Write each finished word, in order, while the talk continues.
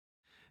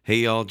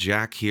Hey y'all,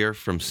 Jack here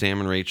from Sam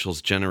and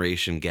Rachel's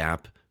Generation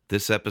Gap.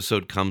 This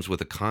episode comes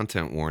with a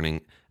content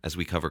warning as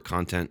we cover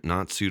content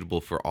not suitable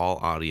for all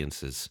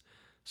audiences,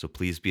 so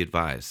please be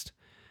advised.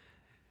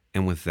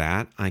 And with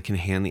that, I can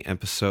hand the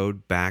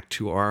episode back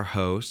to our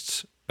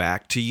hosts.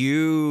 Back to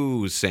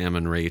you, Sam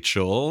and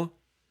Rachel.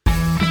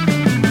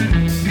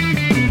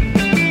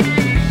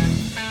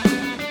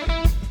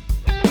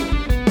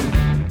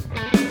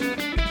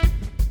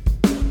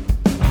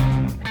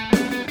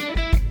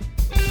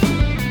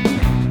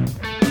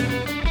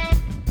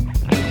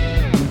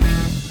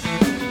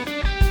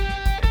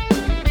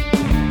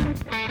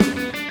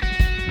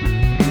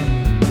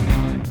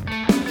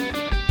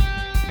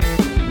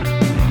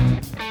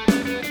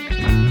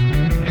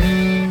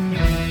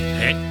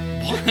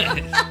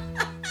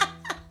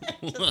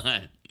 What?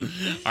 All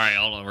right,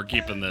 hold on. We're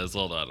keeping this.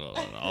 Hold on.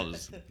 I'll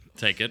just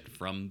take it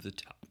from the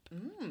top.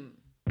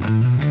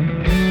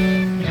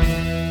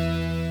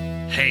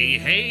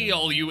 Hey,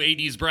 all you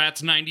 80s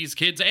brats, 90s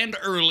kids, and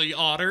early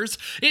otters.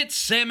 It's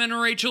Sam and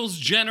Rachel's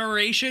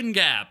Generation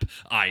Gap.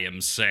 I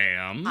am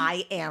Sam.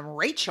 I am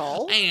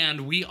Rachel.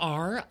 And we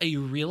are a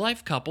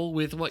real-life couple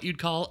with what you'd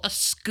call a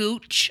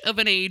scooch of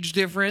an age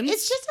difference.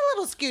 It's just a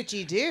little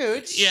scoochy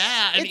dude.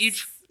 Yeah, and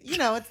it's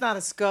not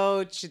a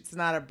scotch. It's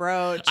not a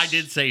brooch. I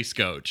did say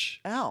scotch.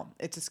 Oh,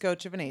 it's a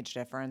scotch of an age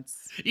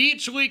difference.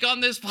 Each week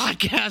on this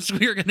podcast,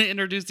 we are going to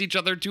introduce each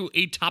other to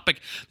a topic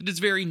that is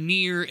very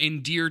near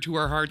and dear to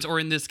our hearts, or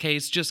in this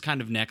case, just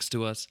kind of next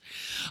to us,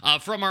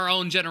 from our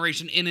own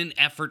generation in an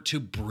effort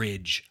to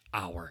bridge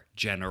our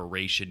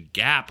generation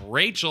gap.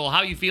 Rachel,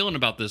 how you feeling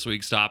about this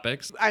week's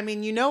topics? I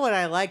mean, you know what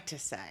I like to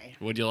say.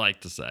 What'd you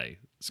like to say?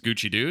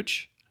 Scoochy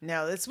Dooch?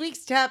 No, this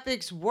week's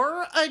topics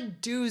were a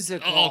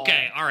doozicle.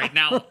 Okay, all right.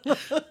 Now,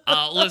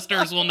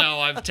 listeners will know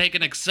I've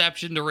taken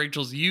exception to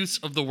Rachel's use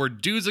of the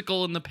word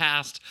doozicle in the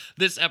past.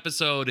 This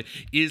episode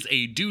is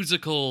a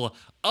doozicle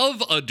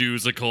of a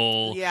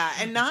doozicle. Yeah,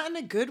 and not in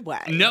a good way.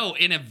 No,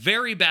 in a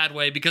very bad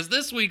way, because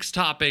this week's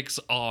topics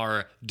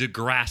are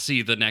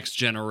Degrassi, The Next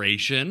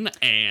Generation,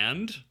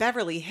 and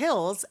Beverly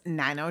Hills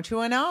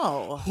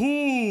 90210.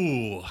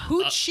 Ooh.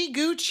 Hoochie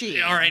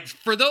Gucci. All right,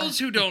 for those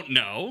who don't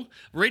know,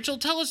 Rachel,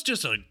 tell us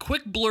just a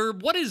quick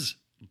blurb. What is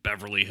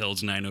Beverly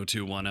Hills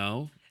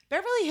 90210?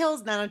 Beverly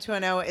Hills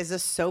 90210 is a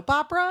soap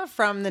opera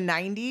from the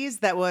 90s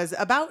that was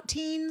about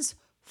teens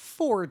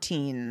for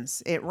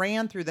teens. It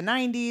ran through the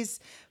 90s,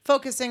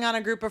 focusing on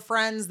a group of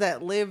friends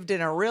that lived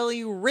in a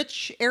really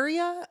rich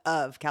area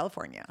of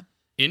California.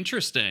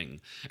 Interesting.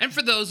 And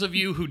for those of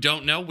you who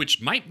don't know,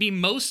 which might be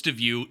most of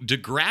you,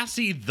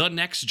 Degrassi, The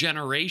Next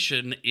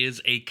Generation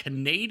is a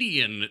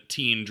Canadian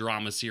teen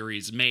drama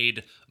series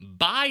made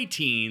by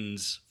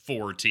teens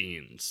for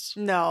teens.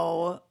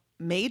 No,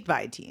 made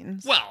by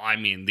teens. Well, I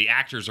mean, the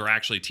actors are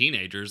actually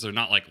teenagers. They're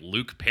not like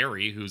Luke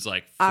Perry, who's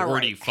like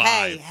 45. All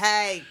right.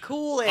 Hey,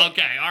 cool it.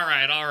 Okay, all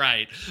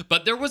right.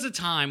 But there was a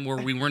time where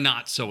we were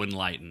not so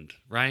enlightened,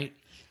 right?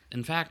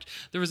 In fact,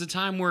 there was a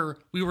time where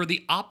we were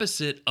the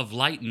opposite of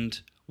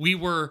lightened. We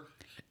were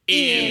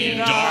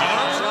endarkened.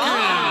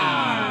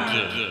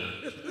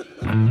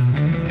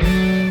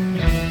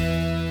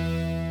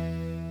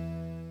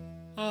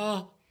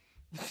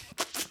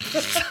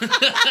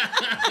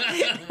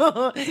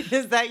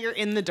 Is that your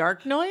in the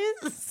dark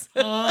noise?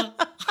 Yeah,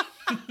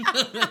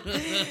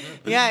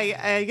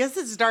 I guess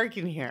it's dark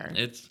in here.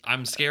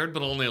 I'm scared,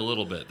 but only a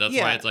little bit. That's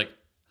Yeah. why it's like,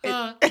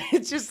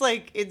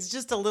 it's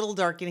just a little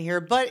dark in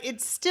here, but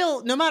it's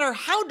still, no matter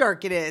how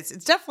dark it is,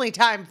 it's definitely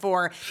time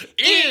for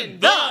In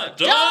the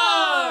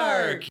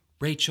Dark!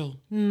 Rachel.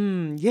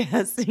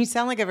 Yes, you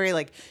sound like a very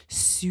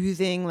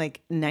soothing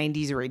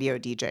 90s radio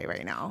DJ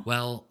right now.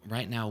 Well,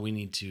 right now we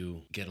need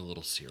to get a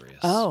little serious.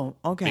 Oh,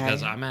 okay.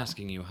 Because I'm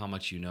asking you how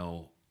much you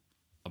know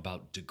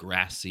about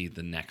Degrassi,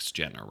 The Next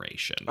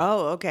Generation.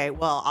 Oh, okay.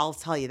 Well, I'll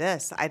tell you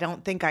this. I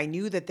don't think I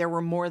knew that there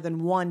were more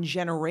than one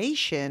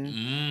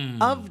generation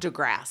of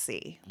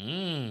Degrassi.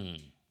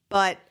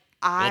 But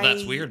Well,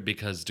 that's weird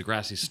because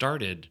Degrassi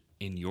started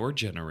in your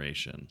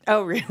generation.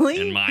 Oh,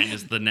 really? And mine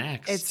is the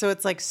next.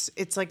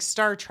 It's like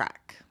Star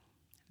Trek,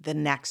 The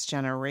Next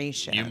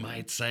Generation. You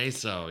might say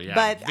so, yeah.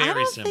 But very I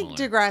don't similar.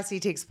 think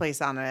Degrassi takes place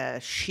on a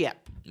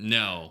ship.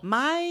 No.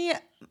 My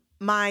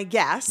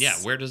guess. Yeah,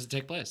 where does it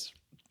take place?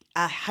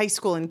 A high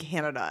school in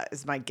Canada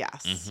is my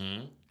guess.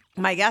 Mm-hmm.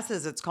 My guess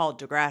is it's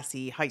called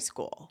Degrassi High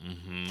School.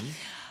 Mm-hmm.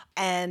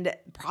 And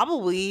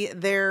probably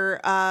they're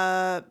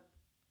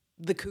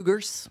the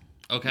Cougars.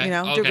 Okay. You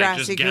know, okay, Degrassi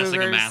just guessing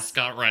Cougars. a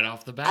mascot right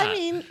off the bat. I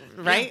mean,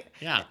 right?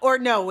 Yeah. Or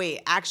no,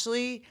 wait.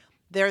 Actually,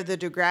 they're the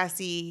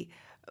Degrassi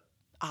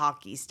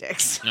hockey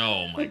sticks.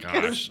 Oh my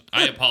gosh.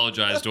 I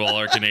apologize to all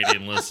our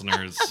Canadian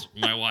listeners.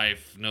 My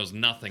wife knows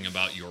nothing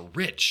about your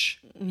rich,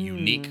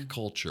 unique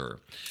culture.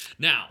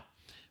 Now,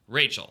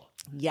 Rachel.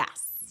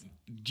 Yes.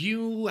 Do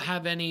you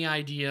have any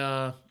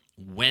idea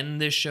when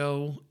this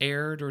show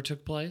aired or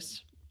took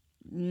place?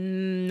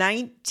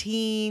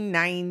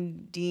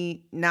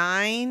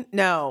 1999.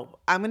 No,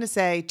 I'm going to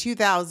say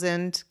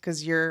 2000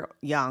 because you're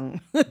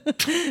young.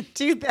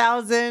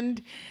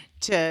 2000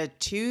 to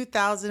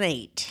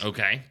 2008.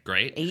 Okay,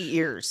 great. 8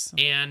 years.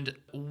 And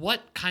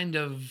what kind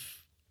of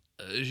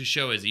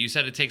show is it? You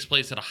said it takes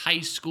place at a high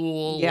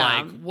school.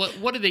 Yeah. Like,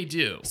 what do they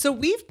do? So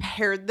we've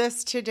paired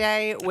this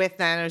today with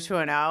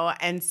 90210,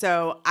 and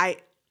so I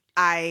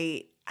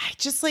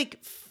just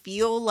like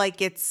feel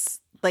like it's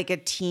like a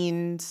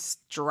teen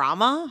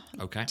drama.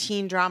 Okay.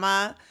 Teen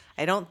drama.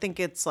 I don't think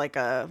it's like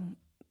a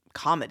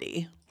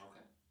comedy. Okay.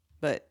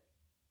 But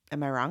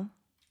am I wrong?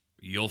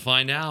 You'll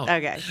find out.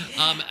 Okay.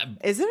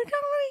 Is it a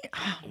comedy?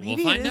 We'll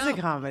Maybe find it is out.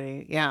 a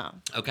comedy. Yeah.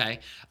 Okay.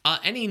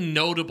 Any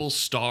notable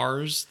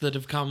stars that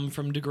have come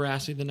from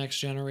Degrassi: The Next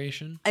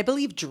Generation? I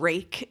believe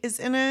Drake is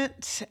in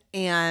it,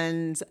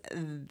 and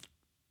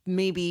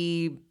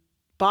maybe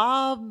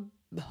Bob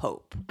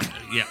Hope.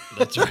 Yeah,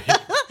 that's right.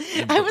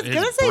 I was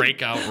gonna say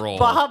breakout role.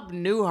 Bob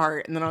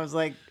Newhart, and then I was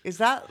like, is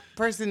that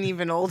person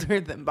even older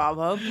than Bob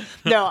Hope?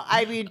 No,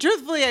 I mean,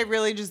 truthfully, I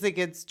really just think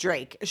it's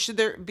Drake. Should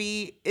there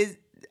be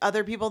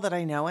other people that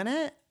I know in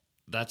it?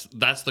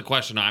 That's the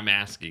question I'm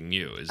asking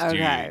you. Is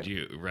Okay. do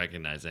you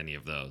recognize any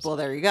of those? Well,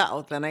 there you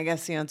go. Then I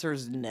guess the answer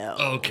is no.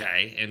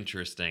 Okay,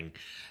 interesting.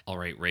 All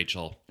right,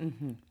 Rachel.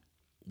 Mm-hmm.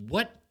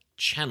 What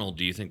channel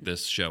do you think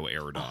this show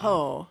aired on?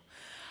 Oh,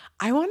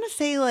 I want to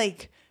say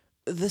like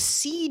the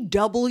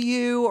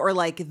CW or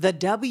like the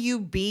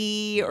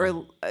WB,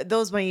 or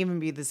those might even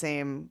be the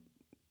same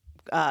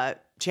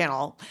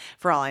channel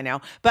for all I know.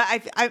 But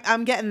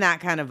I'm getting that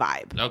kind of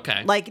vibe.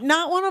 Okay. Like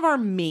not one of our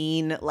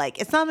main, like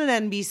it's not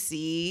an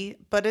NBC,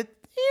 but it's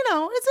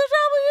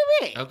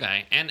a WB.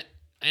 Okay.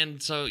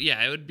 And so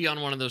yeah, it would be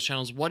on one of those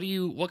channels. What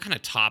kind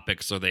of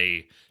topics are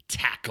they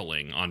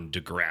tackling on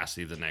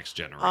Degrassi: The Next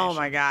Generation? Oh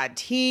my God.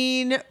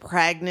 Teen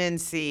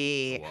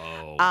pregnancy.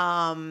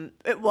 Whoa.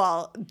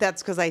 Well,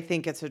 that's because I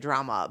think it's a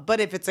drama. But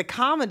if it's a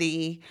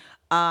comedy,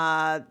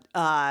 how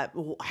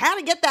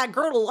to get that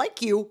girl to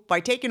like you by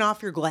taking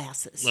off your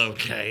glasses.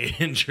 Okay,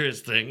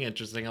 interesting.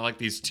 I like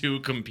these two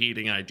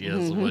competing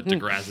ideas of what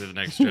Degrassi: The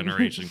Next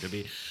Generation could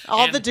be.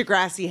 All the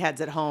Degrassi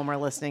heads at home are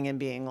listening and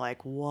being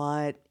like,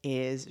 what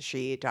is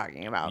she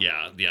talking about?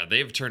 Yeah,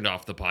 they've turned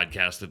off the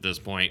podcast at this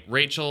point.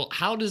 Rachel,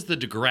 how does the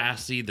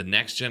Degrassi: The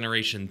Next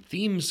Generation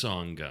theme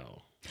song go?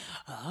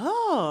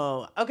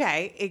 Oh,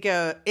 okay.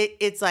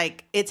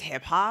 It's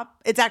hip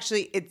hop.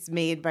 It's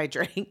made by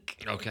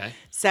Drake. Okay.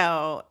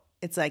 So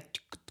it's like,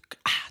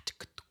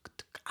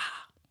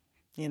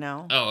 you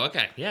know? Oh,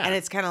 okay. Yeah. And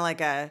it's kind of I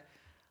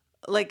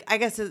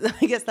guess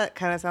that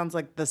kind of sounds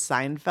like the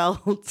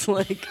Seinfeld,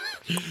 like,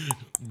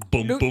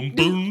 boom, boom,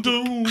 boom,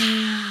 boom.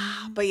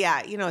 but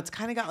yeah, it's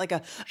kind of got like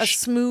a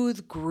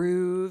smooth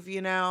groove,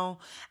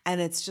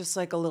 and it's just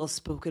like a little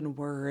spoken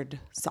word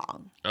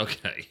song.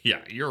 Okay.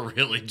 Yeah. You're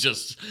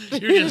just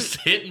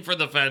hitting for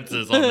the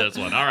fences on this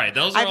one. All right.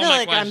 Those are I all feel my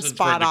like I'm questions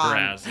spot for on.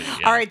 Degrassi.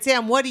 Yeah. All right,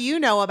 Sam, what do you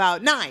know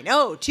about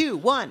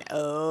 90210?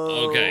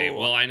 Okay.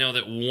 Well, I know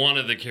that one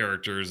of the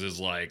characters is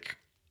like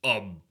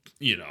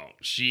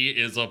she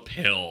is a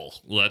pill.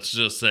 Let's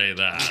just say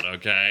that,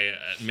 okay?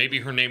 Maybe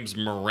her name's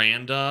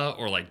Miranda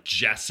or like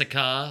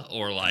Jessica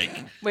or like...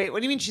 Wait, what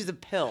do you mean she's a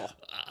pill?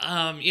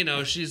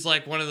 She's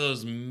like one of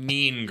those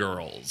mean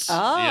girls.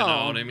 Oh. You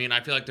know what I mean?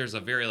 I feel like there's a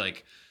very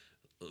like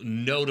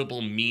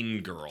notable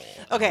mean girl.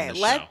 Okay, on the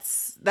show.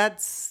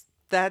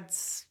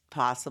 that's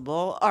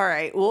possible. All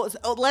right. Well,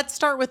 let's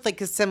start with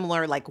like a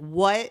similar, like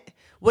what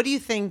do you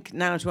think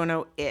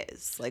 90210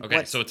 is? Like,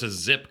 Okay, so it's a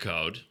zip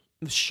code.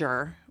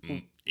 Sure.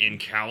 In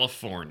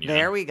California.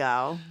 There we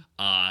go.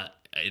 And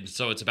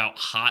so it's about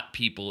hot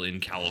people in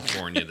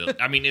California.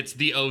 It's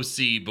the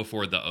OC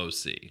before the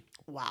OC.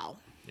 Wow.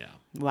 Yeah.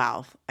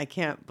 Wow. I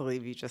can't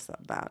believe you just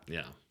said that.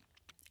 Yeah.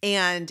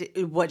 And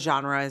what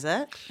genre is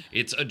it?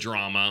 It's a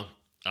drama.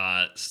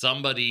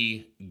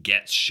 Somebody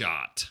gets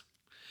shot.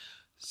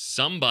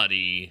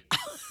 Somebody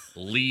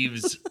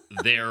leaves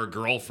their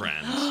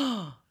girlfriend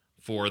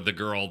for the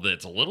girl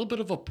that's a little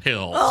bit of a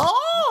pill.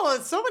 Oh,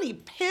 so many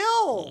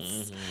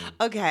pills. Mm-hmm.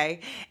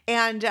 Okay.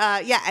 And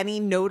any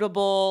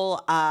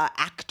notable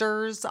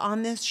actors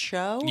on this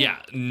show? Yeah,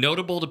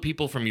 notable to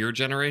people from your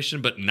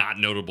generation, but not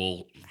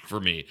notable for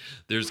me.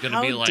 There's going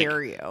to be like... How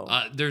dare you?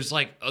 There's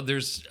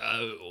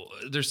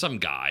some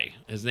guy.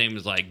 His name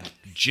is like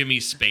Jimmy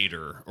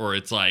Spader, or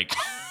it's like...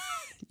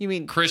 You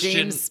mean Christian...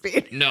 James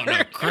Spader? No,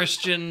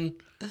 Christian...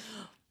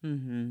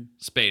 Mm-hmm.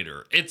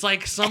 Spader. It's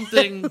like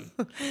something.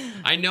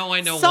 I know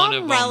Some one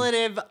of them.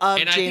 relative of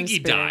and James I think he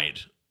Spader.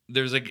 died.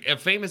 There's a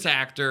famous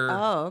actor.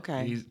 Oh,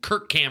 okay. He's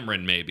Kirk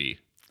Cameron, maybe.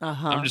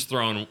 Uh-huh. I'm just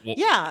throwing.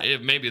 Yeah.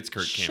 Maybe it's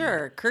Kirk Cameron.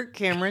 Sure, Kirk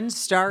Cameron,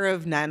 star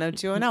of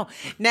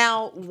 90210.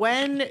 Now,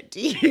 when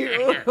do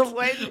you?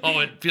 Oh,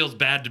 it feels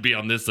bad to be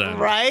on this end.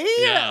 Right?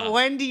 Yeah.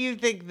 When do you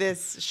think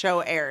this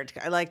show aired?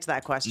 I liked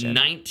that question.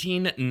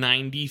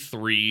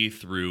 1993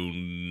 through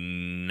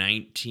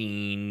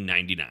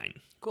 1999.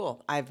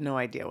 Cool. I have no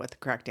idea what the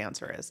correct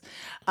answer is,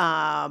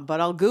 but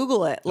I'll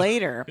Google it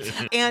later.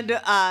 And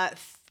I'm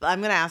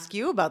going to ask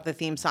you about the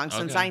theme song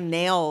since I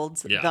nailed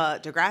the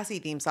Degrassi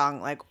theme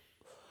song. Like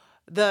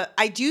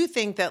I do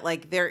think that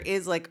there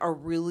is a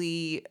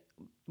really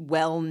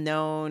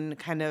well-known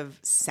kind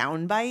of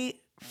soundbite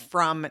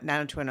from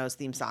 90210's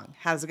theme song.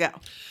 How does it go?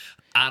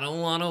 I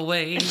don't want to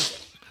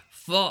wait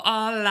for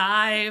our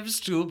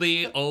lives to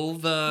be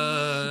over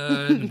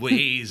and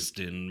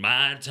wasting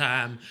my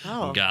time.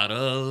 Oh. Got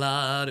a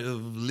lot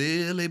of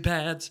lily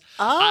pads.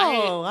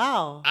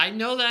 Wow. I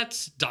know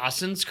that's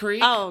Dawson's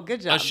Creek. Oh, good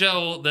job. A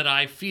show that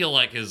I feel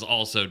like is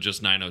also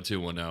just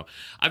 90210.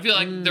 I feel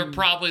like they're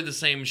probably the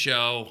same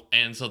show,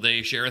 and so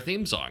they share a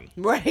theme song.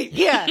 Right.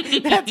 Yeah.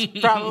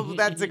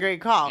 That's a great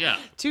call. Yeah.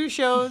 2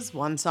 shows,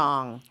 1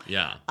 song.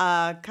 Yeah.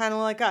 Kind of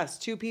like us.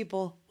 2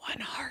 people, 1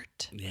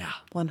 heart. Yeah.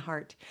 1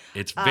 heart.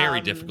 It's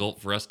very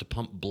difficult for us to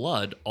pump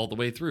blood all the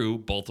way through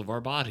both of our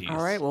bodies.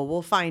 All right. Well,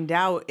 we'll find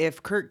out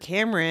if Kirk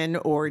Cameron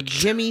or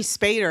Jimmy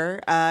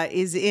Spader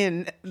is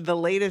in the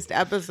latest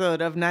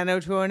episode of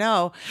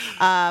 90210.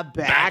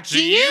 Back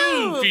to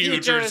you,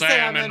 future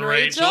Sam and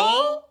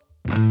Rachel.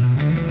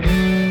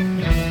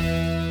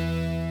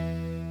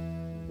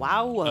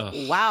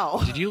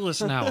 Wow. Did you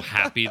listen to how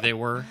happy they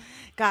were?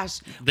 Gosh.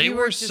 They we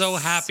were just so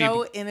happy.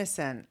 So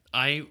innocent.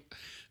 I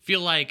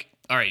feel like,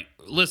 all right,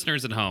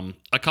 listeners at home,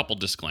 a couple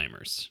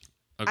disclaimers.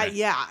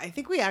 Okay. I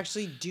think we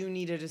actually do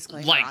need a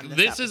disclaimer. Like, on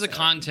this is a episode.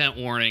 content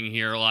warning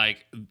here.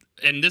 Like,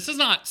 and this is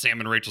not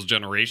Sam and Rachel's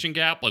generation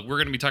gap. Like, we're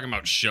going to be talking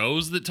about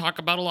shows that talk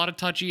about a lot of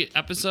touchy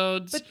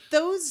episodes. But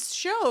those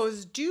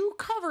shows do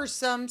cover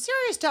some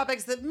serious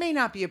topics that may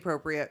not be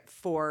appropriate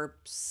for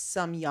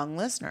some young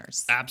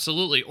listeners.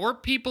 Absolutely. Or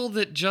people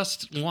that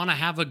just want to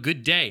have a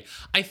good day.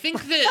 I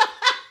think that,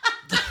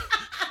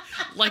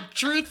 like,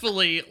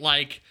 truthfully,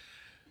 like,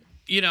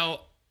 you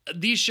know,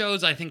 these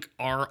shows, I think,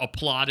 are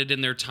applauded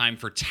in their time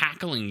for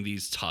tackling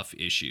these tough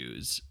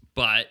issues.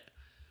 But,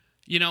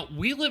 you know,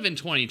 we live in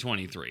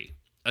 2023,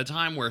 a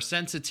time where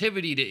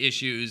sensitivity to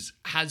issues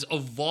has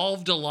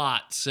evolved a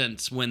lot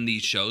since when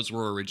these shows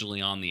were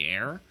originally on the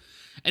air.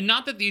 And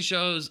not that these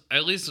shows,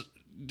 at least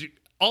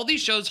all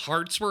these shows'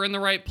 hearts were in the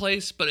right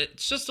place, but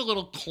it's just a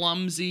little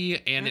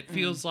clumsy, and it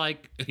feels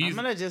like... I'm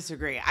going to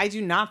disagree. I do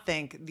not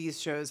think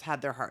these shows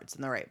had their hearts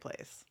in the right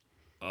place.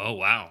 Oh,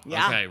 wow.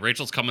 Yeah. Okay,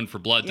 Rachel's coming for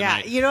blood Yeah,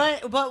 tonight. you know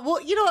what? But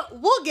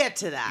we'll get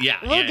to that. Yeah,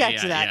 we'll yeah, get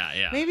yeah, to that.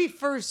 yeah. Maybe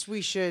first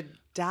we should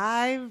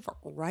dive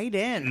right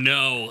in.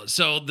 No.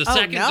 So the Oh,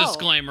 second no.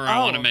 disclaimer I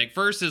want to Oh. make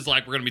first is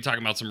like we're going to be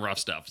talking about some rough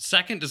stuff.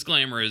 Second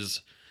disclaimer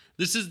is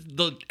this is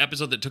the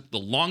episode that took the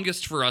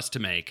longest for us to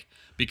make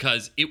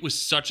because it was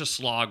such a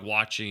slog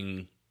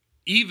watching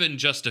even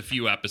just a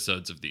few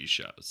episodes of these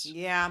shows.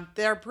 Yeah,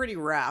 they're pretty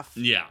rough.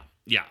 Yeah.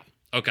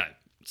 Okay.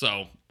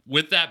 So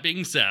with that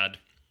being said,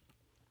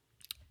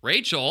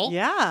 Rachel,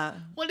 Yeah.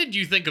 what did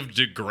you think of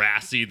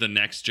Degrassi, The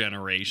Next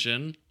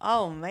Generation?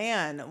 Oh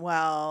man.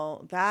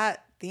 Well,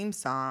 that theme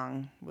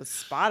song was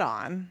spot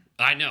on.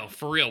 I know,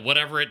 for real.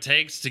 Whatever it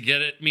takes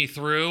to me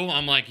through,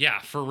 I'm like, yeah,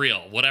 for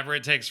real. Whatever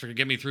it takes to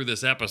get me through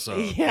this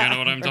episode. Yeah. You know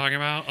what I'm talking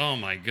about? Oh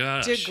my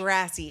gosh.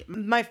 Degrassi.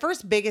 My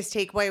first biggest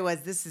takeaway was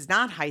this is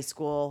not high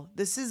school.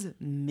 This is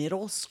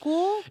middle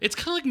school. It's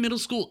kind of like middle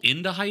school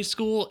into high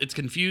school. It's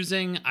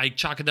confusing. I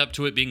chalk it up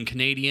to it being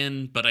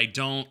Canadian, but I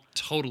don't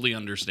totally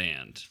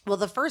understand. Well,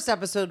 the first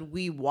episode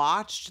we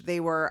watched, they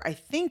were, I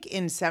think,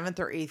 in 7th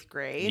or 8th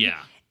grade.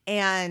 Yeah.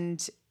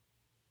 And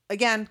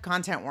again,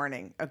 content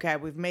warning. Okay,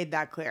 we've made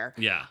that clear.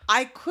 Yeah.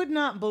 I could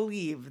not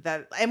believe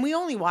that, and we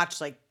only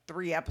watched like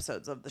 3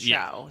 episodes of the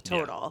show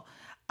total.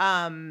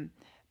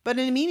 But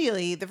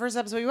immediately, the first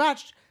episode we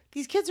watched,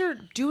 these kids are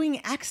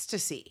doing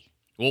ecstasy.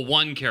 Well,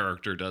 one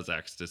character does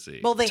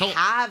ecstasy. Well, they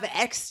have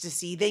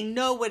ecstasy. They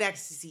know what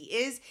ecstasy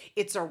is.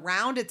 It's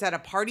around. It's at a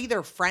party.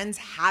 Their friends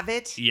have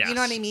it. Yes. You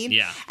know what I mean?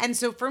 Yeah. And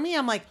so for me,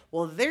 I'm like,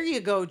 well, there you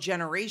go.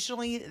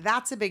 Generationally,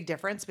 that's a big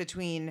difference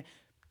between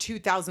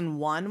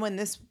 2001 when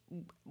this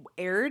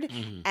aired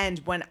and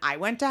when I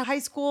went to high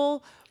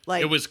school.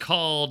 Like It was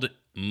called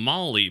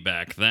Molly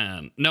back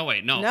then. No,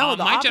 wait, no. No,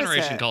 the my opposite.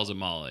 generation calls it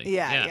Molly.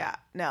 Yeah.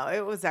 No,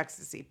 it was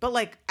ecstasy. But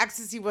like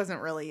ecstasy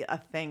wasn't really a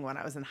thing when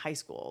I was in high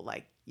school.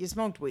 Like you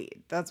smoked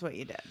weed. That's what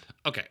you did.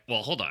 Okay,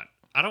 well, hold on.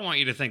 I don't want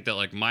you to think that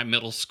like my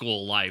middle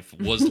school life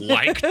was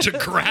like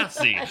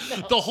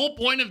Degrassi. The whole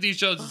point of these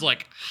shows is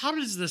like, how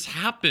does this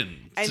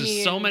happen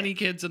to so many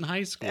kids in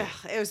high school?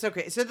 It was so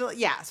great. So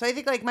so I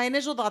think like my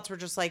initial thoughts were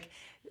just like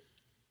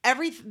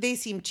they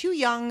seem too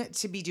young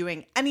to be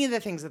doing any of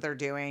the things that they're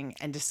doing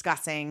and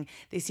discussing.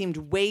 They seemed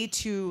way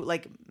too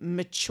like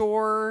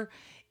mature.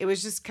 It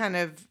was just kind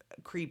of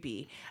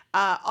creepy.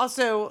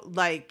 Also,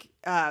 like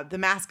the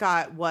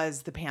mascot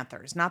was the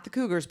Panthers, not the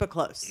Cougars, but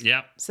close.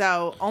 Yep.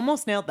 So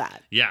almost nailed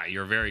that. Yeah,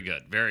 you're very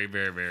good. Very,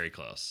 very, very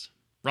close.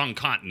 Wrong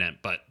continent,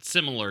 but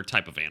similar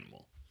type of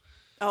animal.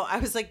 Oh, I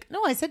was like,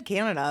 no, I said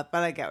Canada,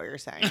 but I get what you're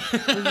saying.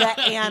 The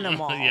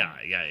animal. Yeah.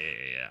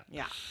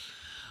 Yeah.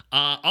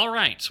 All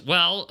right.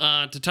 Well,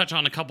 to touch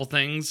on a couple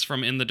things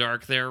from In the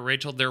Dark there,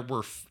 Rachel, there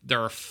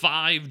are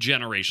 5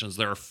 generations.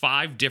 There are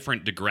 5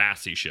 different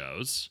Degrassi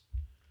shows.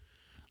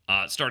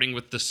 Starting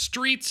with The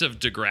Streets of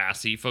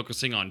Degrassi,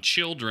 focusing on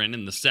children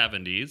in the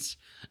 70s,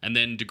 and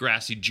then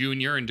Degrassi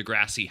Jr. and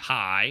Degrassi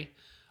High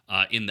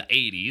in the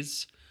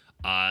 80s,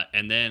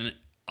 and then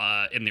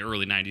in the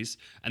early 90s.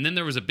 And then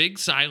there was a big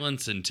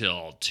silence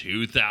until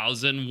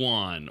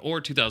 2001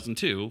 or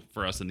 2002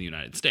 for us in the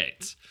United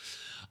States,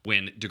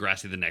 when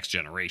Degrassi The Next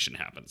Generation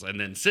happens. And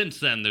then since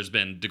then, there's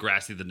been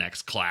Degrassi The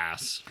Next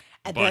Class,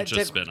 a bunch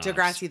of spin-offs.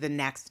 Degrassi The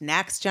Next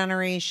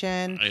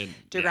Generation.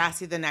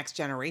 Degrassi The Next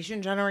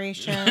Generation.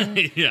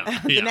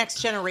 The Next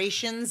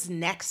Generation's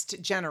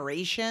Next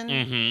Generation.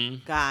 Mm-hmm.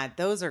 God,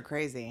 those are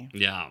crazy.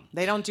 Yeah.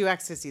 They don't do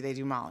ecstasy, they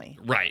do Molly.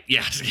 Right.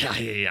 Yes.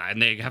 Yeah. And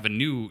they have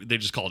they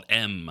just call it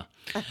M.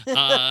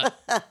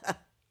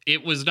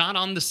 It was not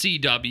on the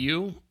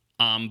CW,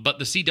 but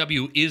the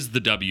CW is the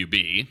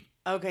WB.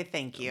 Okay,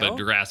 thank you. But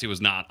Degrassi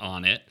was not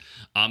on it.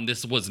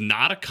 This was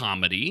not a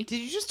comedy. Did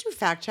you just do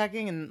fact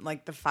checking in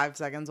like the 5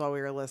 seconds while we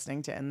were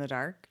listening to In the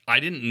Dark? I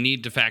didn't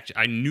need to fact check.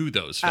 I knew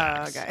those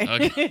facts.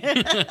 Okay.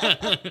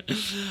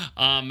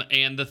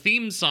 And the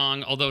theme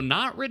song, although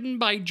not written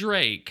by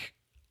Drake,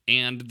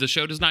 and the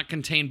show does not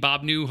contain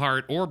Bob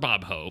Newhart or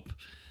Bob Hope,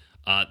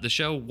 the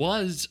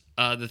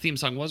theme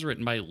song was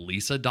written by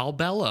Lisa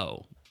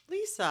Dalbello.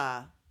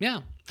 Lisa. Yeah.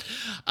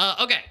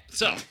 Okay,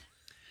 so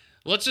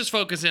let's just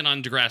focus in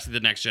on Degrassi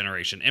The Next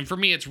Generation. And for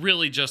me, it's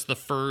really just the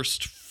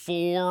first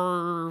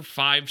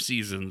 4-5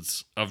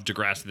 seasons of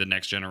Degrassi The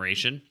Next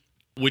Generation,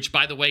 which,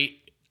 by the way,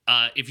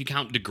 if you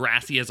count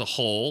Degrassi as a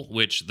whole,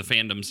 which the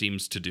fandom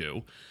seems to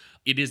do,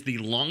 it is the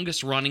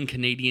longest running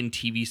Canadian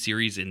TV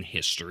series in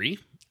history.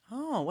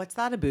 Oh, what's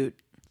that about?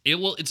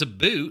 It's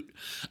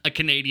a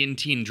Canadian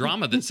teen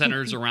drama that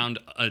centers around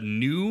a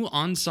new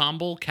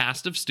ensemble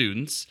cast of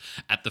students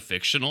at the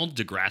fictional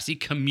Degrassi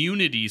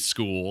Community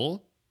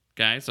School.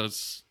 Okay, so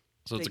it's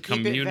a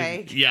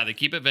community. Yeah, they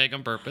keep it vague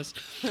on purpose.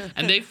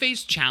 And they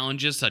face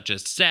challenges such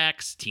as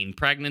sex, teen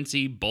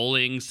pregnancy,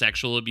 bullying,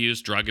 sexual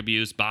abuse, drug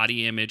abuse,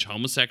 body image,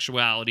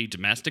 homosexuality,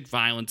 domestic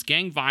violence,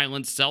 gang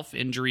violence,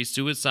 self-injury,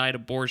 suicide,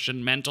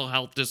 abortion, mental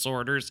health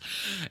disorders,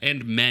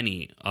 and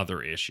many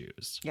other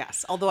issues.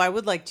 Yes, although I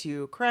would like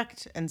to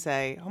correct and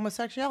say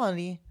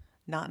homosexuality,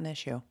 not an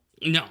issue.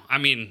 No, I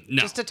mean,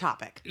 no. Just a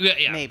topic.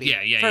 Yeah, maybe.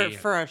 Yeah.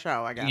 For a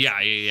show, I guess.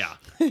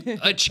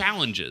 Yeah.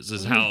 Challenges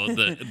is how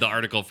the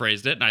article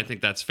phrased it, and I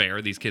think that's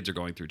fair. These kids are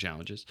going through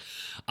challenges.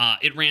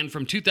 It ran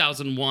from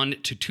 2001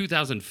 to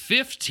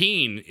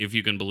 2015, if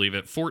you can believe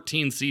it,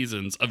 14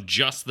 seasons of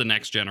just The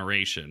Next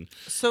Generation.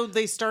 So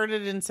they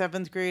started in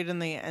 7th grade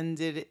and they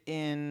ended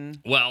in...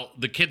 Well,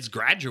 the kids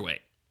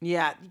graduate.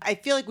 Yeah, I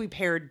feel like we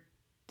paired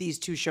these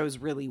two shows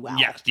really well.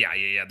 Yes, yeah.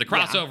 The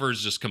crossover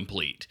is just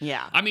complete.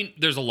 Yeah. I mean,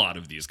 there's a lot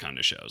of these kind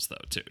of shows,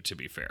 though, too, to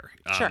be fair.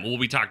 Sure. Well,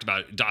 we talked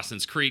about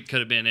Dawson's Creek could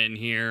have been in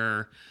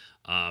here.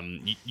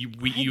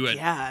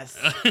 Yes.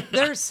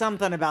 There's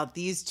something about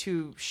these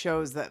two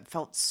shows that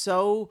felt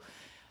so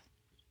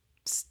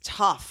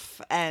tough,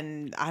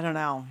 and I don't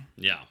know.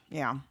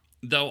 Yeah.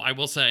 Though I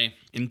will say,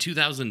 in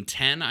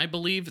 2010, I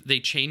believe, they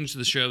changed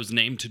the show's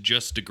name to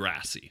just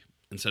Degrassi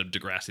instead of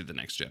Degrassi The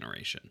Next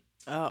Generation.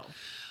 Oh.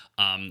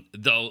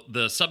 Though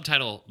the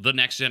subtitle, The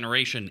Next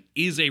Generation,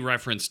 is a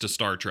reference to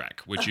Star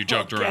Trek, which you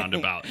joked around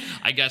about.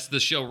 I guess the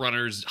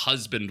showrunner's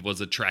husband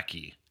was a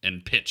Trekkie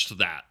and pitched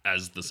that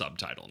as the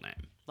subtitle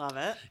name. Love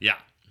it. Yeah.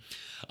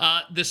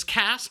 This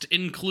cast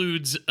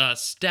includes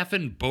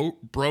Stefan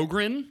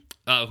Brogren,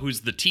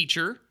 who's the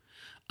teacher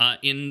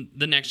in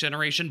The Next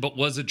Generation, but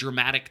was a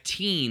dramatic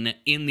teen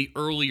in the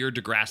earlier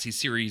Degrassi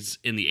series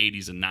in the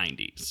 80s and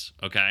 90s,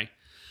 okay?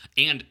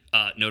 And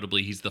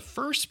notably, he's the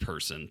first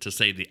person to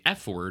say the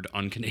F word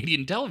on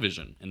Canadian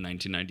television in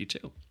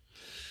 1992.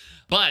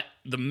 But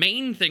the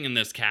main thing in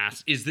this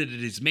cast is that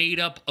it is made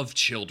up of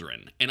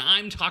children. And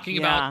I'm talking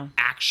about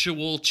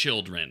actual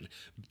children.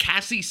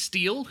 Cassie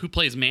Steele, who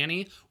plays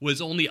Manny, was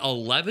only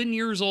 11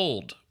 years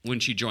old when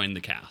she joined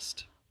the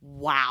cast.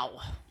 Wow.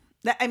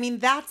 I mean,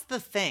 that's the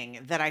thing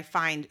that I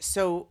find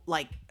so,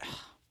 like...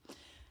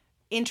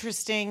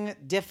 interesting,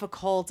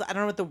 difficult, I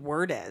don't know what the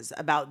word is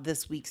about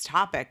this week's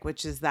topic,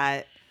 which is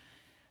that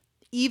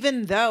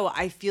even though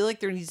I feel like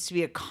there needs to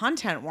be a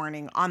content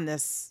warning on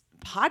this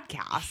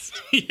podcast,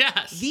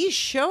 yes, these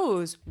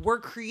shows were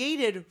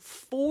created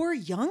for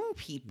young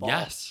people.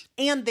 Yes.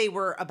 And they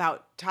were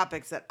about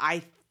topics that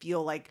I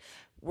feel like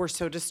were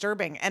so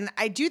disturbing. And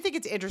I do think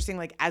it's interesting,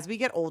 like, as we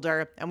get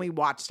older and we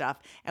watch stuff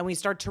and we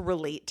start to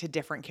relate to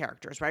different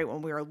characters, right?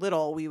 When we were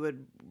little, we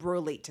would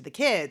relate to the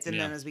kids. And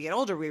then as we get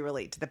older, we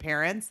relate to the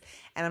parents.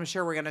 And I'm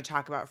sure we're going to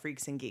talk about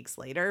Freaks and Geeks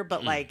later.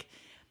 But like,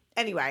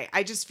 anyway,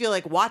 I just feel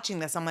like watching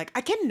this, I'm like,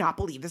 I cannot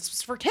believe this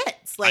was for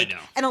kids. Like,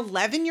 an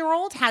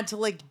 11-year-old had to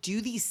like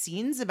do these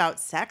scenes about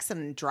sex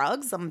and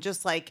drugs. I'm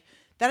just like,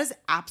 that is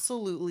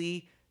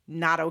absolutely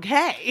not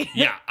okay.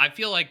 Yeah, I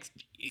feel like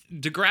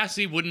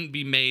Degrassi wouldn't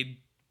be made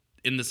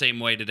in the same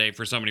way today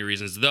for so many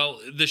reasons, though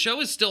the show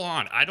is still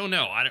on. I don't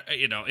know,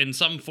 in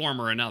some form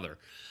or another.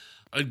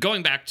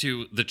 Going back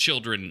to the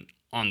children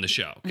on the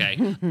show,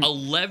 okay?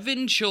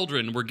 11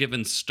 children were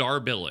given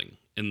star billing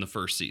in the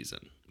first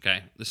season,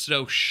 okay? The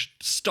show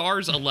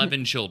stars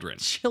 11 children.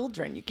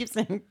 Children. You keep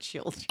saying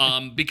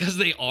children. Because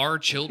they are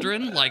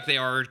children, like they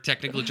are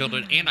technically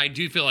children. And I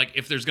do feel like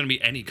if there's going to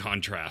be any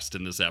contrast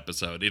in this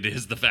episode, it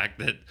is the fact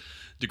that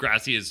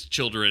Degrassi is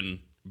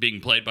children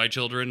being played by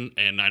children,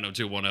 and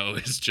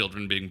 90210 is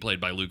children being played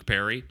by Luke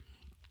Perry.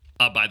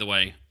 By the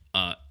way,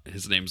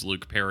 his name's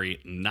Luke Perry,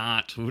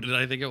 not who did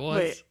I think it was?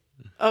 Wait.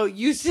 Oh,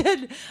 you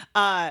said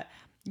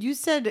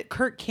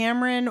Kirk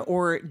Cameron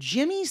or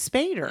Jimmy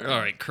Spader. All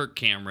right, Kirk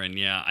Cameron.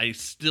 Yeah, I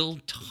still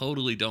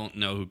totally don't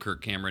know who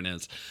Kirk Cameron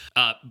is.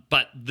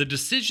 But the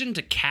decision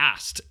to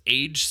cast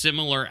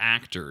age-similar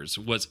actors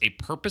was a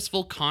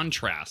purposeful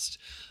contrast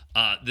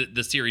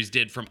the series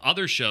did from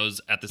other shows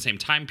at the same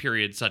time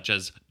period, such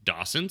as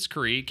Dawson's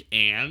Creek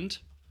and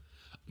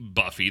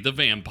Buffy the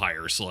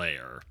Vampire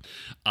Slayer,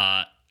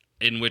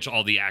 in which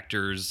all the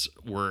actors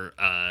were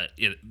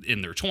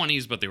in their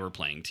 20s, but they were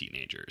playing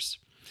teenagers.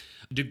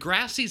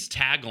 Degrassi's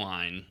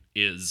tagline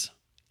is,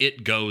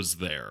 "It goes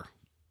there."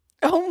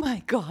 Oh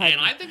my God. And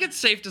I think it's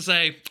safe to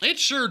say, it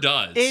sure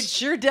does. It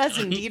sure does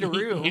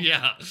indeed-a-roo.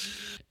 Yeah.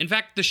 In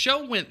fact, the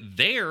show went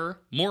there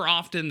more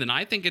often than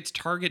I think its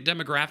target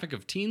demographic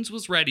of teens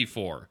was ready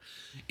for,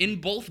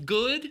 in both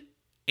good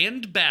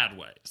and bad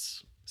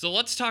ways. So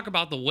let's talk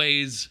about the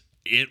ways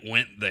it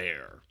went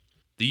there.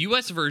 The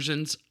US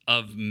versions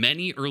of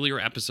many earlier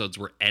episodes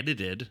were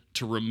edited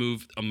to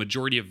remove a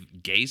majority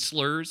of gay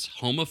slurs,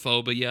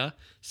 homophobia,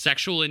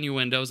 sexual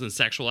innuendos, and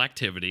sexual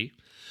activity.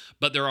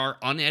 But there are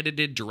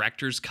unedited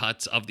director's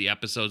cuts of the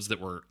episodes that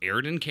were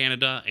aired in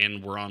Canada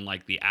and were on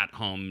like the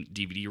at-home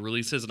DVD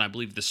releases. And I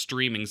believe the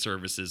streaming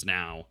services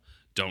now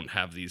don't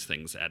have these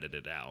things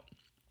edited out.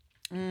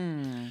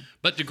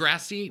 But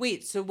Degrassi...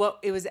 Wait, so what?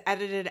 It was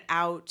edited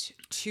out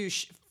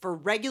for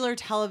regular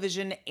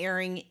television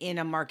airing in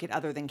a market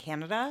other than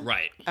Canada?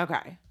 Right.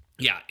 Okay.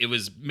 Yeah, it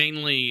was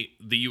mainly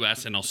the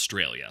US and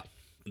Australia.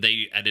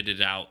 They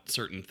edited out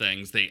certain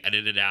things. They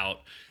edited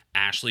out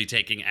Ashley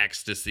taking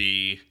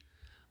ecstasy.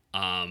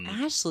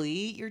 Ashley,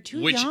 you're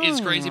too which young. is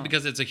crazy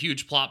because it's a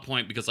huge plot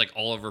point because like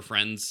all of her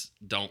friends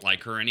don't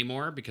like her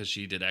anymore because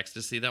she did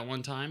ecstasy that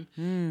one time.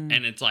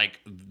 And it's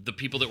like the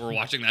people that were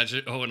watching that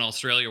show in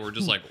Australia were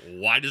just like,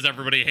 why does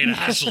everybody hate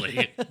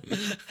Ashley?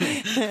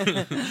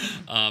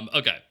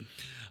 Okay.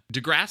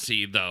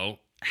 Degrassi, though,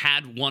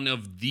 had one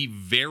of the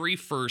very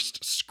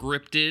first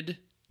scripted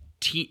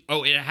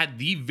it had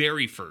the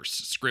very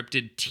first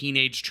scripted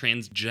teenage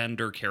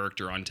transgender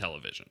character on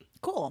television.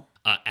 Cool.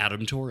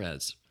 Adam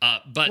Torres.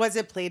 But was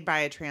it played by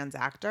a trans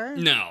actor?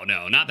 No,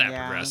 not that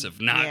Yeah. progressive.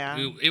 Yeah.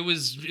 It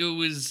was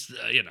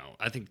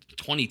I think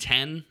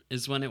 2010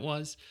 is when it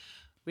was.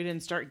 We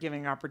didn't start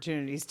giving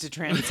opportunities to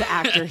trans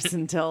actors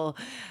until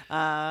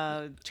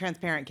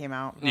Transparent came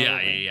out.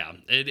 Probably. Yeah.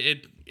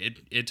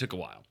 It took a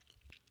while.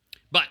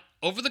 But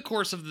over the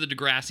course of the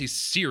Degrassi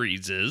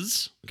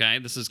series, okay,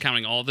 this is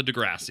counting all the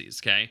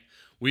Degrassis, okay,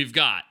 we've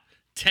got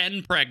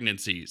 10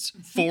 pregnancies,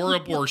 4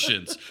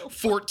 abortions,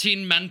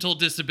 14 mental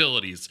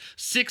disabilities,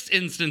 6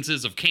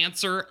 instances of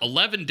cancer,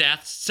 11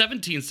 deaths,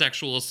 17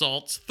 sexual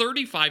assaults,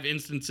 35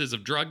 instances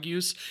of drug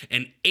use,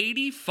 and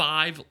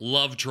 85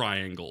 love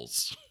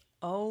triangles.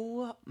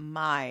 Oh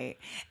my.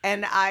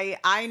 And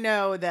I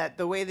know that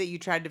the way that you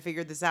tried to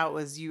figure this out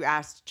was you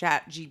asked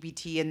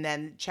ChatGPT and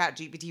then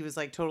ChatGPT was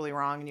like totally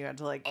wrong and you had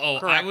to like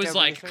correct I was over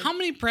like, research. how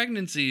many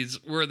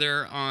pregnancies were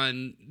there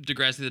on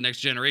Degrassi The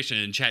Next Generation?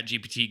 And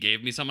ChatGPT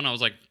gave me some and I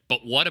was like,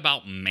 but what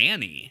about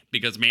Manny?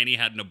 Because Manny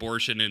had an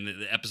abortion and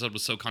the episode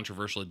was so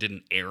controversial it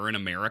didn't air in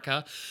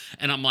America.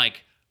 And I'm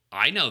like,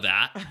 I know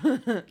that.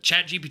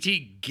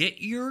 ChatGPT, get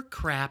your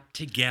crap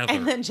together.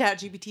 And then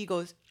ChatGPT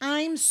goes,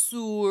 I'm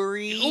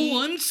sorry.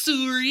 Oh, I'm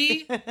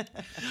sorry.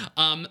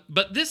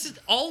 But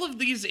all of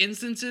these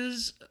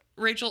instances,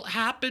 Rachel,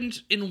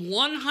 happened in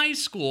one high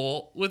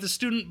school with a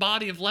student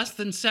body of less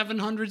than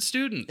 700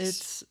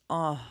 students.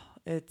 I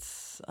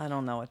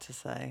don't know what to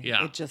say.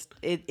 Yeah.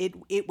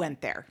 It went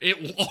there.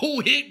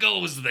 It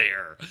goes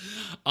there.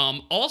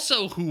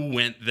 Also who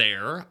went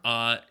there,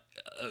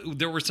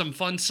 there were some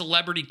fun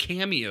celebrity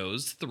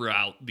cameos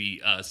throughout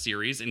the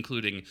series,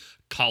 including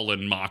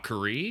Colin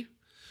Mockery,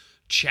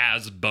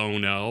 Chaz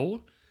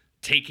Bono,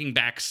 Taking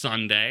Back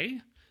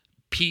Sunday,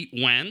 Pete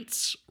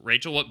Wentz.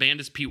 Rachel, what band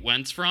is Pete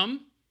Wentz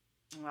from?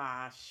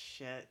 Ah,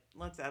 shit.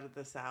 Let's edit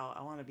this out.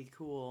 I want to be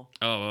cool.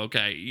 Oh,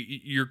 okay.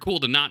 You're cool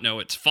to not know.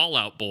 It's Fall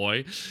Out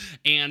Boy.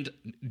 And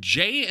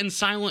Jay and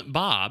Silent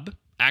Bob,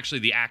 actually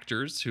the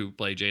actors who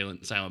play Jay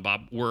and Silent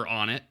Bob, were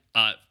on it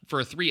for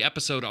a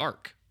 3-episode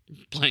arc.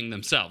 Playing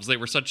themselves. They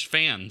were such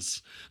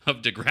fans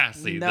of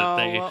Degrassi that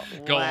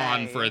they go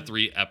on for a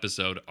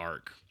 3-episode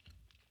arc.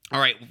 All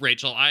right,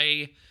 Rachel,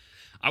 I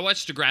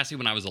watched Degrassi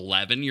when I was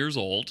 11 years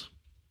old,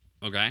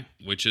 okay,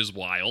 which is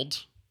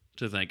wild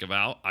to think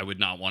about. I would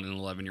not want an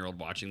 11-year-old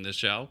watching this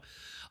show.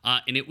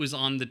 And it was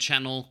on the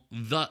channel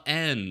The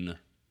N.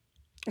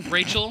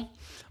 Rachel,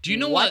 do you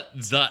know what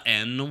The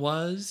N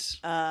was?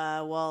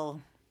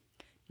 Well,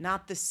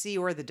 not the C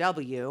or the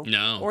W.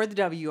 No. Or the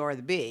W or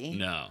the B.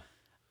 No.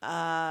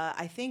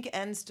 I think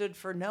N stood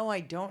for no,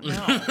 I don't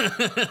know.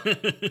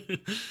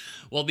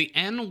 Well, the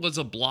N was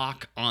a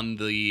block on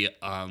the,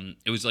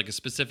 it was like a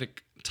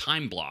specific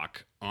time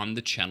block on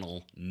the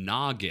channel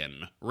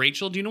Noggin.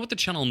 Rachel, do you know what the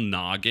channel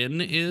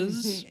Noggin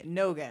is?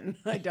 Noggin.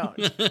 I don't.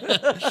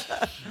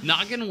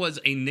 Noggin was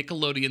a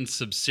Nickelodeon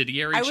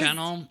subsidiary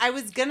channel. I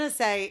was going to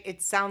say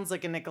it sounds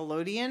like a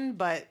Nickelodeon,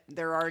 but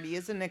there already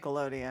is a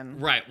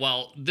Nickelodeon. Right.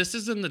 Well, this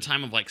is in the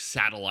time of like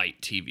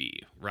satellite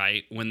TV,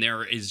 right? When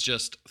there is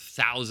just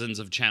thousands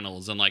of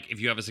channels. And like if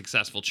you have a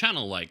successful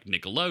channel like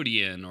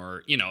Nickelodeon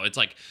or, you know, it's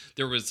like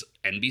there was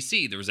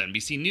NBC, there was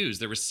NBC News,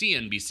 there was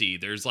CNBC,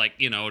 there's like,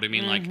 you know what I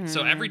mean? Like,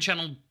 so every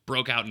channel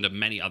broke out into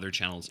many other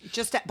channels.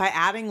 Just by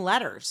adding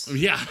letters.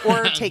 Yeah.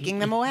 Or taking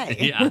them away.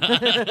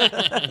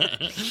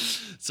 Yeah.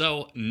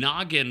 So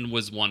Noggin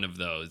was one of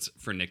those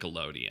for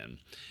Nickelodeon.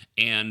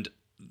 And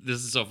this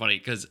is so funny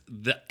because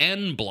the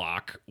N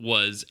block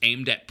was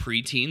aimed at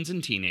preteens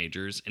and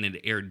teenagers, and it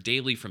aired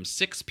daily from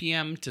 6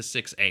 p.m. to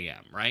 6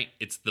 a.m., right?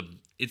 It's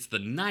the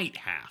night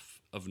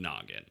half of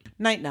Noggin.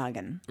 Night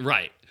Noggin.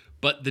 Right.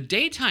 But the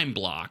daytime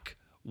block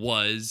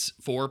was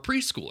for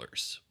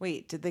preschoolers.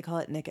 Wait, did they call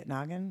it Nick at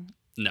Noggin?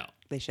 No.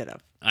 They should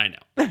have. I know.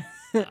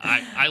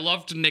 I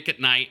loved Nick at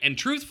Night. And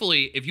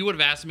truthfully, if you would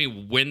have asked me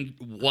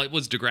what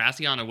was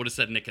Degrassi on, I would have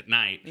said Nick at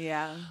Night.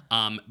 Yeah.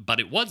 But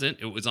it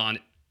wasn't. It was on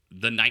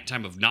the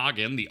nighttime of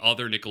Noggin, the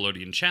other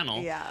Nickelodeon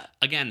channel. Yeah.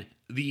 Again,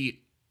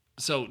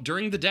 so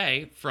during the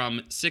day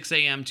from 6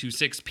 a.m. to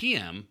 6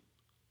 p.m.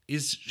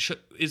 is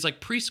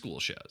like preschool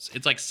shows.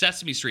 It's like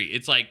Sesame Street.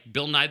 It's like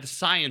Bill Nye the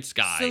Science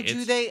Guy.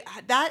 So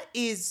that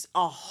is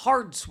a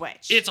hard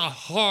switch. It's a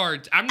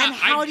hard. I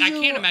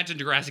can't imagine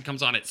Degrassi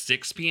comes on at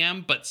 6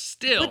 p.m. But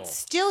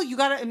still, you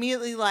got to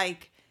immediately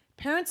like.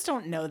 Parents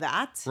don't know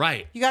that.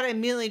 Right. You got to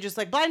immediately just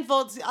like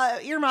blindfolds,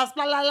 earmuffs,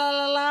 blah, blah, blah,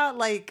 blah, blah.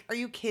 Like, are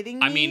you kidding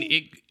me? I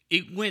mean,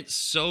 it went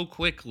so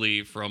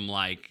quickly from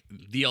like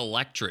the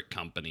Electric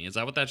Company. Is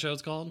that what that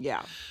show's called?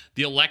 Yeah.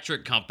 The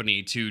Electric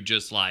Company to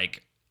just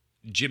like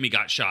Jimmy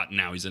got shot and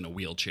now he's in a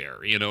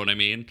wheelchair. You know what I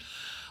mean?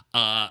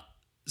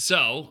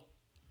 So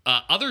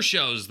other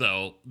shows,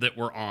 though, that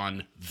were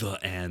on the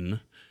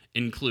N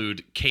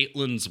include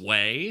Caitlin's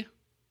Way.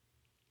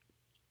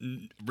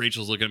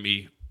 Rachel's looking at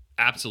me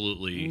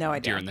absolutely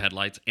deer in the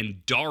headlights.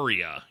 And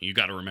Daria. You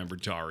got to remember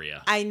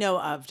Daria. I know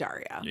of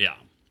Daria. Yeah.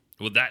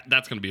 Well,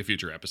 that's going to be a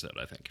future episode,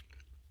 I think.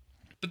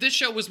 But this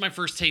show was my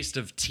first taste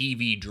of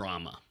TV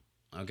drama.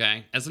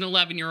 Okay. As an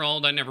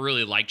 11-year-old, I never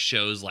really liked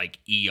shows like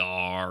ER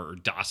or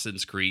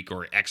Dawson's Creek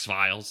or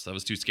X-Files. That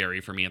was too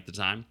scary for me at the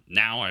time.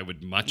 Now I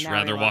would much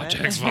rather watch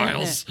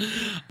X-Files.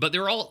 But they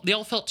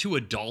all felt too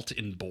adult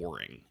and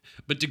boring.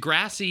 But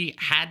Degrassi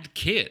had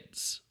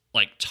kids,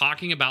 like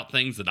talking about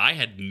things that I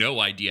had no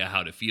idea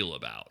how to feel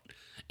about.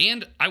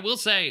 And I will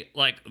say,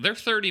 like, they're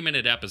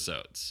 30-minute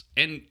episodes.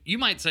 And you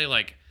might say,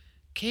 like,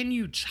 can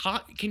you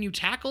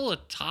tackle a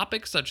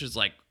topic such as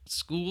like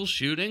school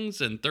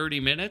shootings in 30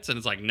 minutes? And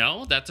it's like,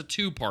 no, that's a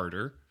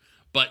two-parter.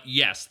 But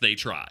yes, they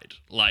tried.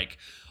 Like,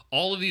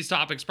 all of these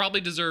topics probably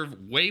deserve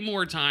way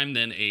more time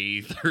than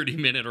a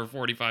 30-minute or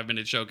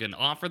 45-minute show can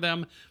offer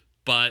them.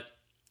 But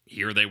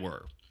here they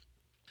were.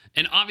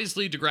 And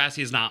obviously,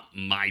 Degrassi is not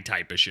my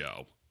type of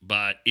show.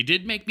 But it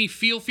did make me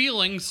feel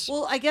feelings.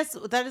 Well, I guess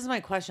that is my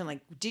question. Like,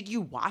 did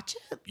you watch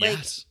it? Like,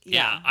 yes.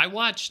 Yeah, I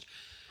watched.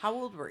 How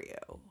old were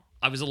you?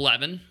 I was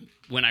 11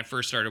 when I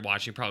first started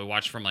watching. Probably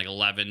watched from like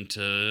 11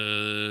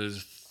 to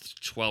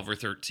 12 or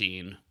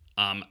 13.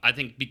 I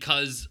think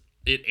because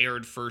it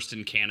aired first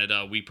in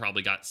Canada, we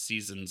probably got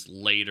seasons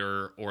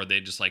later, or they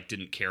just like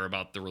didn't care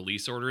about the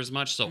release order as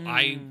much. So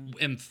I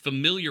am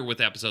familiar with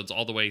episodes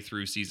all the way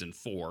through season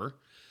 4.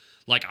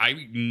 Like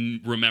I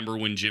remember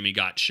when Jimmy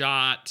got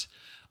shot.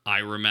 I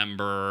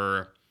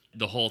remember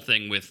the whole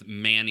thing with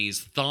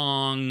Manny's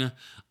thong.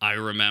 I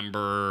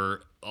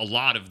remember a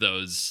lot of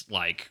those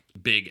like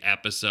big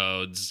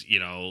episodes, you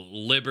know,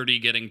 Liberty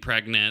getting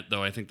pregnant,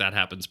 though I think that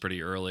happens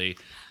pretty early.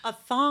 A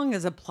thong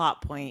as a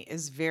plot point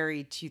is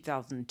very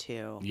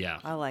 2002. Yeah.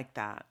 I like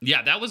that.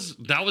 Yeah, that was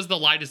the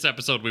lightest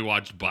episode we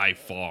watched by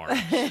far.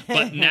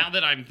 But now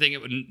that I'm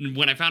thinking,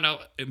 when I found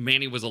out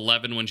Manny was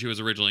 11 when she was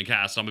originally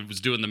cast, I was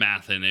doing the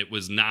math and it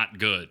was not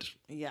good.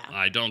 Yeah.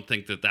 I don't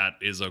think that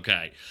is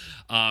okay.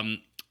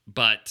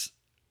 But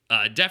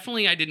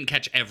definitely I didn't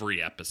catch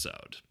every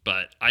episode,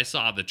 but I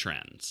saw the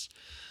trends.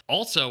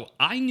 Also,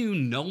 I knew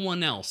no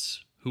one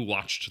else who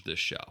watched this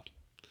show.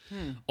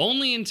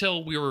 Only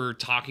until we were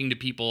talking to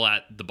people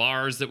at the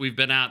bars that we've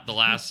been at the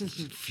last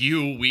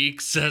few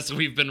weeks as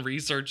we've been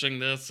researching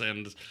this.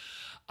 And,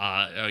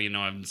 you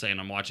know, I'm saying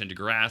I'm watching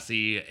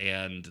Degrassi,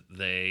 and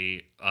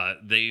they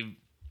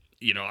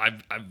you know,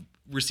 I've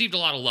received a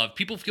lot of love.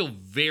 People feel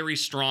very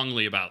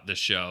strongly about this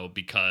show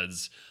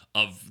because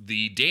of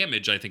the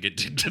damage I think it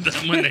did to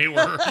them when they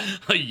were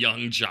a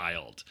young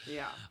child.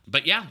 Yeah.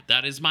 But yeah,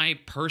 that is my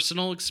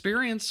personal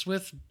experience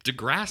with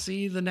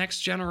Degrassi, The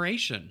Next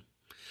Generation.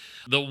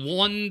 The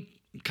one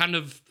kind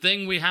of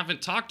thing we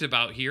haven't talked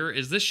about here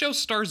is this show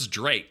stars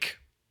Drake.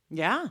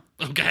 Yeah.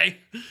 Okay.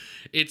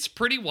 It's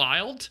pretty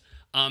wild.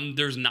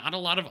 There's not a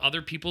lot of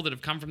other people that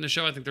have come from the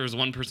show. I think there was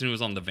one person who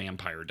was on The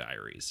Vampire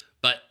Diaries.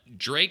 But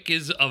Drake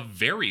is a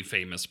very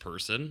famous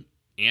person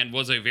and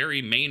was a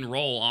very main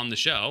role on the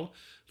show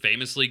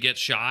famously gets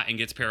shot and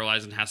gets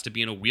paralyzed and has to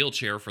be in a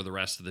wheelchair for the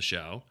rest of the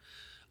show.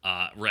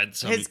 Read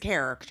some His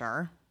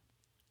character,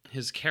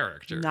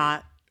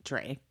 not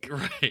Drake.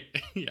 Right.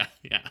 Yeah.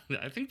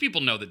 I think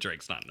people know that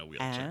Drake's not in a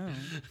wheelchair.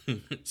 Oh.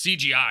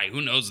 CGI,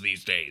 who knows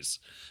these days?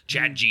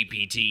 Chat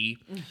GPT.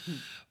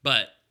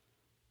 But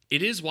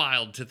it is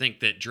wild to think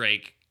that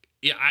Drake,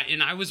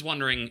 I was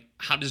wondering,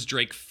 how does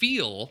Drake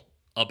feel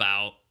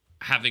about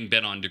having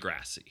been on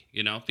Degrassi,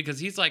 because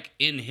he's like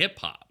in hip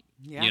hop,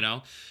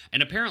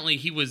 and apparently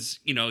he was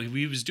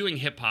doing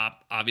hip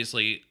hop,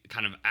 obviously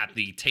kind of at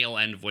the tail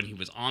end of when he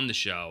was on the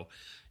show,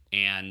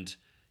 and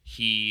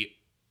he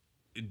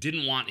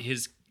didn't want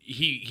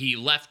he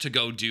left to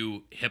go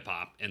do hip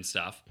hop and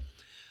stuff.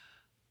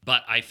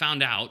 But I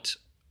found out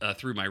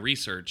through my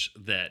research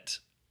that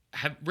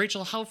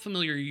Rachel, how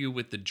familiar are you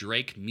with the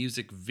Drake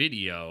music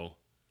video,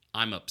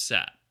 I'm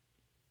Upset?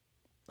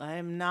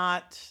 I'm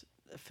not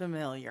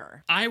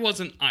familiar. I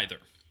wasn't either.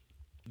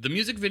 The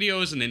music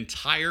video is an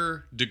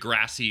entire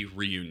Degrassi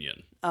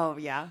reunion. Oh,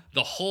 yeah?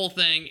 The whole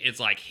thing is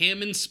like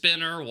him and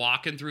Spinner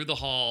walking through the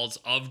halls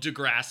of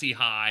Degrassi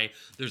High.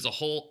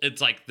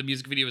 It's like the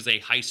music video is a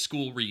high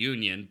school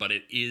reunion, but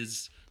it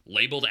is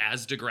labeled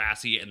as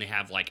Degrassi, and they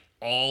have like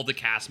all the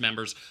cast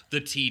members,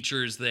 the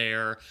teachers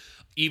there.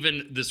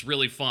 Even this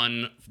really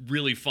fun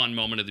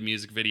moment of the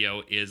music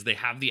video is they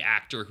have the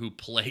actor who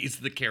plays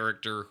the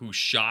character who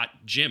shot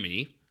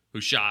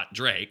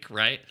Drake,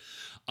 right?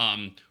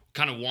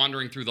 Kind of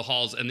wandering through the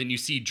halls, and then you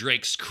see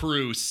Drake's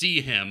crew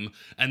see him,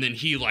 and then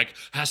he like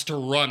has to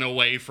run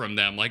away from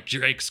them. Like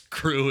Drake's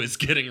crew is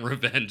getting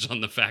revenge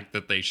on the fact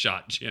that they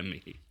shot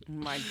Jimmy. Oh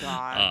my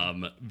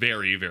God.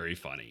 Very, very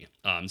funny.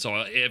 So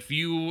if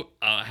you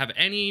have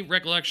any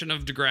recollection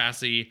of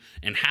Degrassi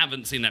and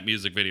haven't seen that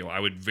music video, I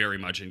would very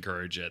much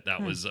encourage it.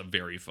 That was a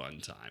very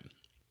fun time.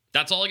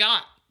 That's all I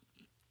got.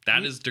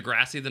 That is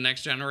Degrassi, The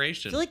Next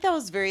Generation. I feel like that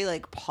was very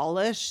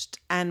polished,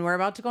 and we're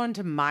about to go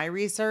into my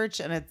research,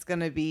 and it's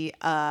going to be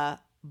a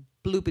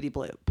bloopity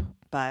bloop.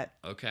 But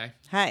okay.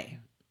 Hey,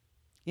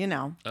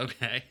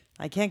 Okay.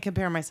 I can't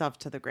compare myself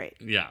to the great.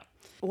 Yeah.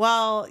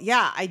 Well,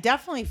 yeah, I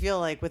definitely feel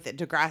like with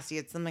Degrassi,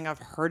 it's something I've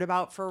heard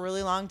about for a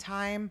really long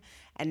time,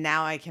 and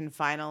now I can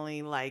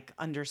finally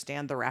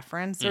understand the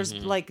reference. There's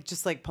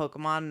just like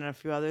Pokemon and a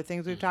few other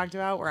things we've talked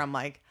about where I'm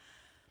like,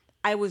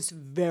 I was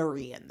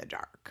very in the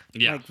dark.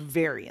 Yeah.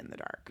 Very in the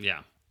dark.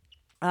 Yeah.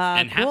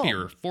 And cool.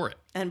 happier for it.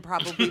 And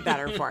probably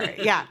better for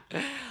it. Yeah.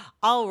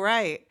 All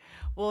right.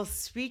 Well,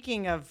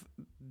 speaking of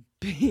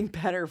being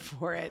better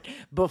for it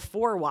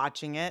before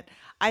watching it,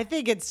 I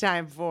think it's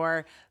time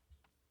for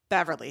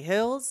Beverly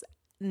Hills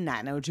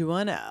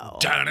 90210.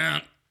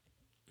 Dun-dun.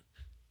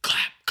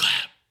 Clap,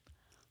 clap.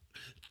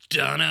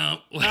 Dun-dun.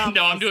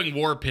 No, I'm doing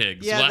War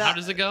Pigs. Yeah, how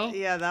does it go?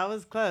 Yeah, that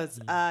was close.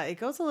 It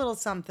goes a little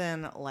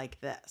something like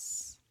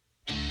this.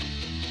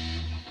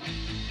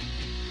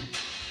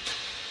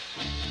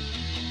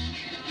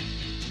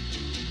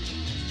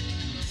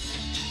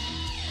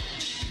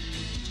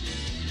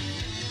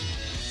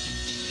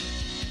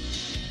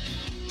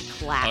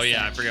 Classic. Oh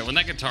yeah, I forget. When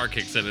that guitar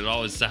kicks in, it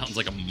always sounds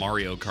like a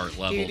Mario Kart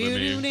level to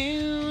me.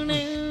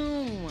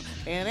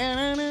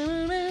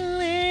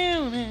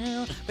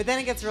 But then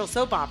it gets real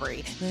soap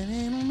opera-y.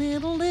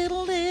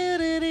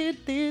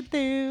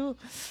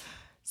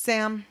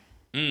 Sam,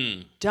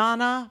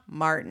 Donna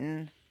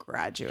Martin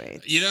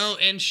graduates.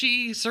 And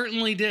she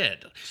certainly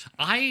did.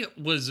 I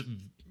was...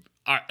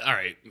 All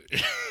right.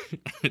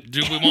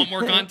 Do we want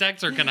more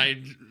context, or can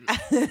I...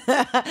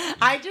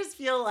 I just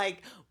feel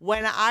like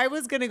when I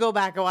was going to go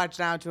back and watch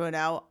Now to a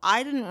No,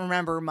 I didn't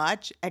remember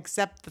much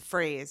except the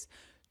phrase,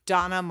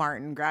 Donna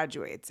Martin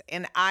graduates.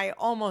 And I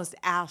almost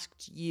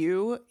asked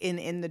you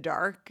in the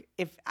dark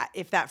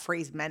if that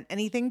phrase meant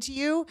anything to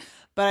you,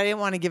 but I didn't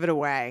want to give it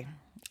away.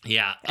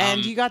 Yeah.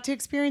 And you got to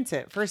experience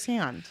it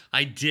firsthand.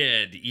 I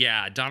did.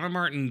 Yeah. Donna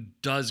Martin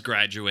does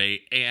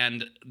graduate.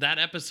 And that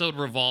episode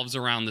revolves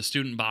around the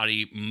student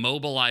body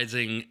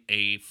mobilizing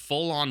a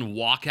full-on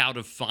walkout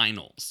of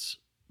finals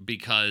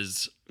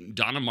because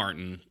Donna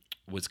Martin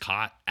was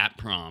caught at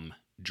prom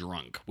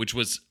drunk, which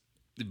was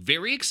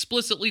very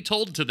explicitly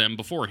told to them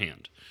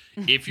beforehand.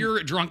 If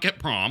you're drunk at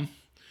prom,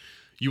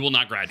 you will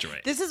not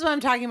graduate. This is what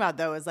I'm talking about,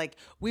 though, is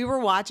we were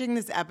watching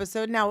this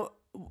episode. Now,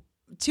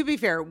 to be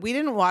fair, we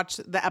didn't watch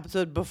the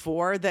episode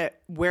before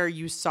where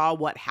you saw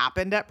what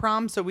happened at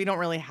prom, so we don't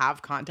really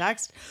have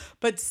context.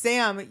 But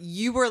Sam,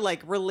 you were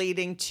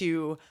relating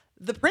to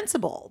the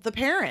principal, the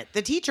parent,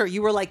 the teacher.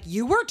 You were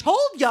you were told,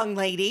 young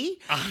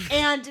lady,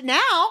 and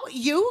now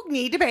you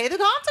need to pay the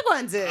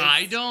consequences.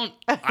 I don't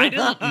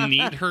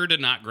need her to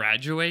not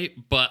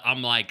graduate, but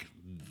I'm like,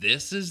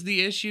 this is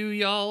the issue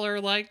y'all are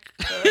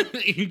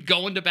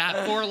going to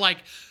bat for.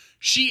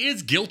 She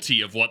is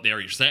guilty of what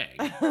they're saying.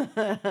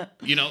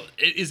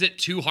 Is it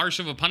too harsh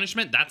of a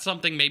punishment? That's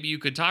something maybe you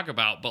could talk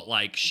about, but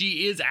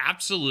she is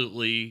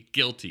absolutely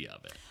guilty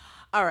of it.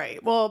 All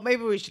right. Well,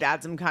 maybe we should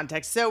add some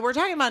context. So we're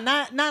talking about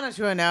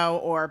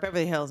 90210 or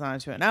Beverly Hills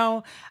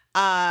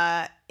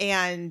 90210.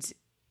 And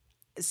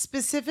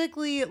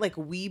specifically, like,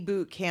 we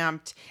boot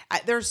camped.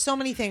 There's so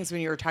many things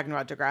when you were talking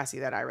about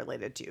Degrassi that I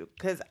related to,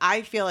 because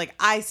I feel like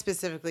I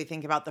specifically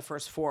think about the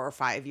first 4 or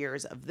 5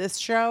 years of this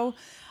show.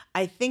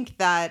 I think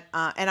that,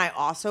 and I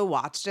also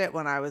watched it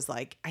when I was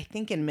like, I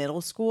think in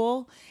middle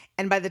school.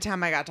 And by the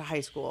time I got to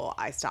high school,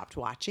 I stopped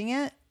watching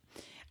it.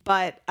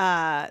 But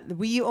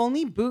we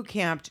only boot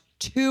camped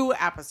 2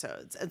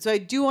 episodes. And so I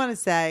do want to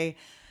say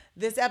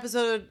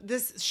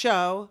this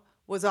show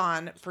was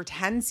on for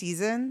 10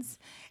 seasons.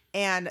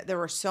 And there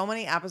were so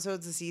many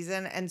episodes a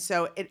season. And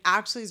so it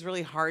actually is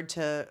really hard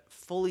to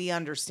fully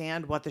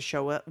understand what the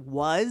show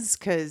was,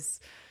 because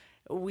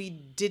we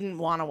didn't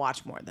want to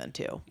watch more than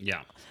 2.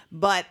 Yeah.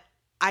 But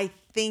I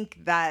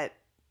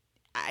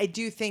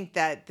do think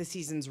that the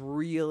seasons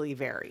really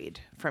varied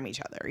from each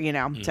other, you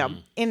know? Mm-hmm. So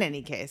in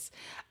any case,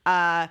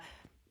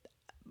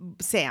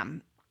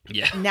 Sam,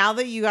 now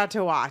that you got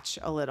to watch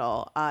a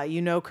little,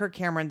 Kirk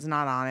Cameron's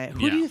not on it.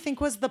 Who do you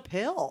think was the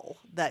pill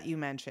that you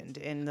mentioned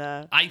in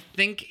the... I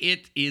think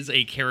it is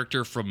a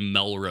character from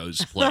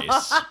Melrose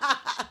Place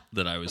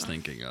that I was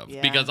thinking of.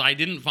 Yeah. Because I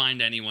didn't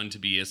find anyone to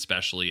be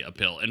especially a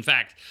pill. In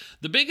fact,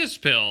 the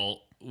biggest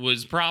pill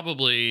was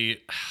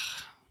probably...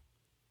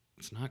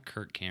 It's not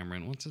Kirk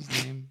Cameron. What's his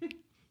name?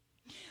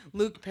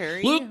 Luke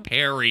Perry. Luke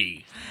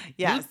Perry.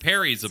 Yes. Luke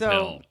Perry's a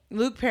pill.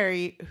 Luke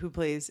Perry, who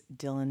plays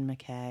Dylan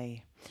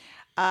McKay.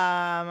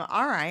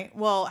 All right.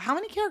 Well, how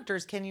many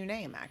characters can you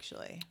name,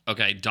 actually?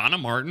 Okay. Donna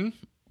Martin.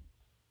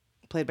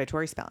 Played by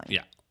Tori Spelling.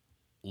 Yeah.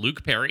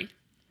 Luke Perry.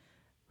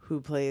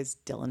 Who plays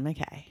Dylan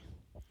McKay.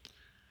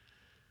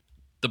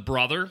 The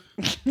brother.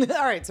 All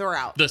right. So we're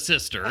out. The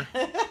sister.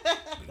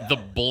 The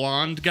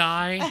blonde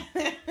guy.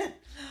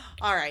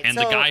 All right. And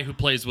the guy who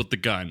plays with the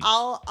gun.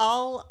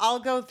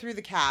 I'll go through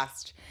the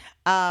cast.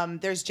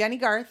 There's Jenny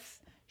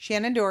Garth,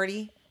 Shannon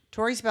Doherty,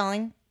 Tori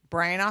Spelling,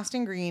 Brian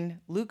Austin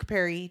Green, Luke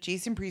Perry,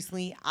 Jason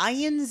Priestley,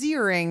 Ian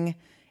Ziering,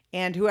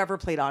 and whoever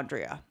played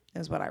Andrea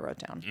is what I wrote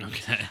down.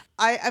 Okay.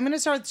 I'm going to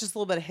start with just a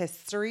little bit of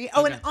history.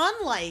 Oh, okay. And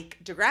unlike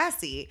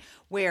Degrassi,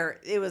 where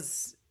it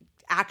was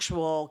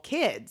actual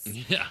kids,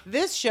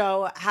 this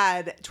show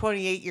had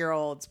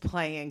 28-year-olds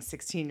playing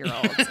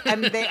 16-year-olds.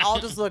 And they all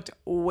just looked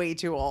way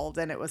too old,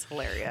 and it was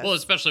hilarious. Well,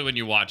 especially when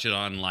you watch it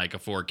on like a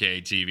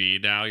 4K TV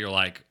now, you're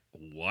like,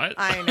 what?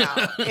 I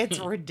know. It's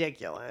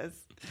ridiculous.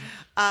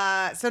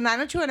 So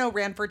 90210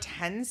 ran for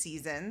 10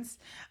 seasons.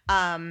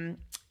 And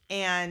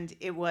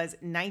it was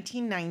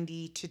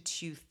 1990 to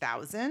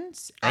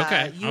 2000.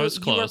 Okay, I was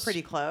close. You were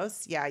pretty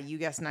close. Yeah, you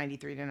guessed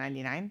 93 to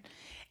 99.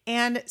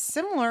 And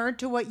similar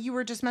to what you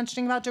were just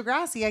mentioning about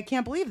Degrassi, I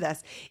can't believe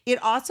this.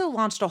 It also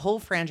launched a whole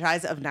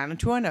franchise of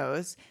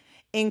 90210s,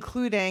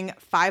 including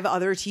 5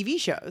 other TV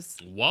shows.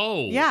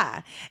 Whoa.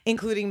 Yeah,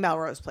 including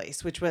Melrose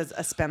Place, which was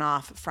a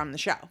spinoff from the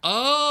show.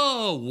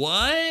 Oh,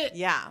 what?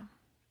 Yeah.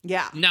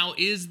 Yeah. Now,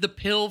 is the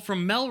pill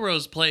from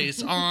Melrose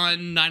Place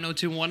on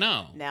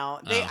 90210? No.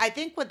 I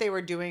think what they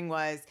were doing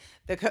was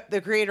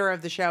the creator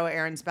of the show,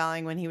 Aaron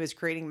Spelling, when he was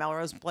creating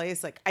Melrose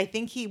Place, like, I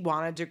think he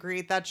wanted to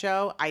create that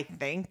show,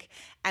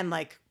 and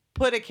like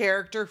put a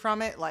character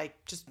from it, like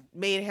just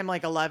made him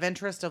like a love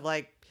interest of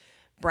like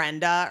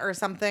Brenda or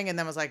something, and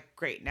then was like,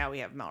 great, now we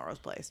have Melrose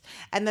Place.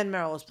 And then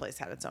Melrose Place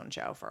had its own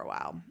show for a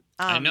while.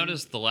 I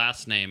noticed the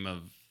last name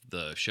of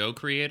the show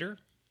creator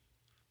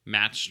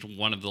matched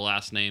one of the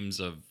last names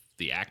of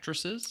the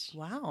actresses.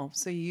 Wow.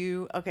 So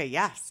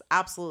yes,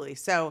 absolutely.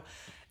 So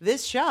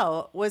this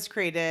show was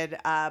created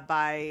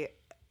the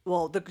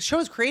show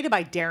was created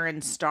by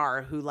Darren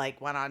Star, who like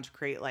went on to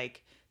create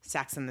like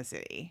Sex and the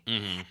City.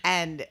 Mm-hmm.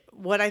 And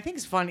what I think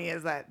is funny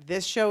is that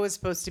this show is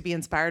supposed to be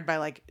inspired by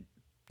like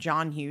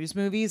John Hughes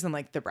movies and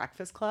like The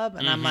Breakfast Club.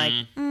 And I'm like,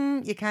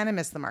 you kind of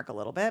missed the mark a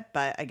little bit,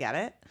 but I get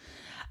it.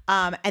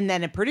 And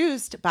then it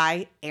produced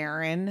by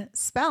Aaron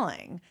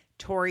Spelling,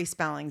 Tori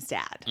Spelling's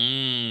dad.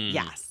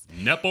 Yes.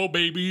 Nepo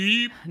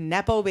baby.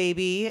 Nepo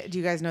baby. Do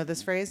you guys know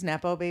this phrase?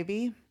 Nepo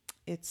baby?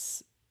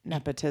 It's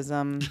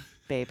nepotism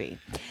baby.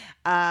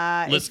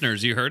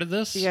 Listeners, you heard of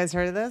this? You guys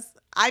heard of this?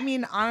 I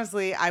mean,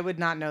 honestly, I would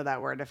not know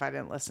that word if I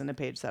didn't listen to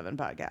Page 7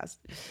 podcast.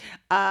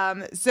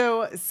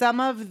 So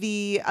some of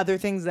the other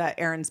things that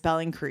Aaron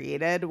Spelling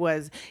created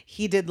was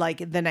he did like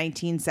the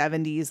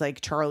 1970s,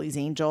 like Charlie's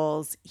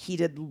Angels. He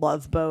did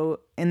Love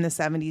Boat in the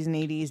 70s and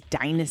 80s,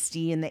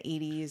 Dynasty in the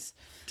 80s.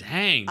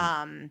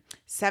 Dang.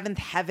 Seventh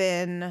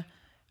Heaven,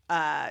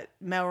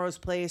 Melrose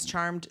Place,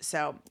 Charmed.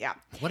 So, yeah.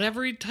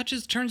 Whatever he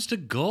touches turns to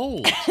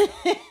gold.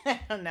 I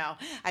don't know.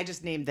 I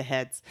just named the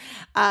hits.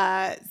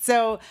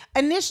 So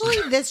initially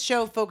this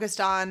show focused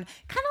on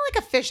kind of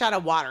like a fish out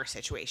of water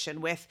situation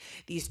with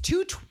these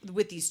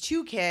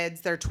two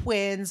kids. They're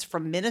twins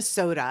from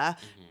Minnesota,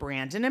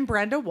 Brandon and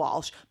Brenda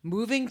Walsh,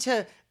 moving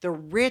to the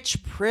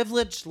rich,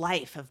 privileged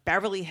life of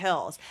Beverly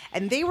Hills.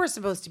 And they were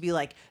supposed to be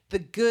like the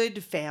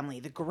good family,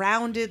 the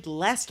grounded,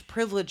 less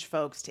privileged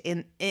folks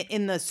in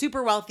the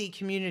super wealthy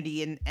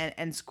community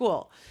and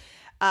school.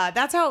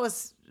 That's how it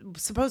was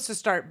supposed to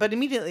start. But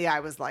immediately I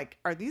was like,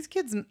 are they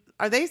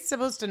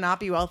supposed to not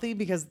be wealthy?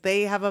 Because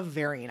they have a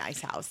very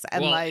nice house.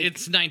 And well,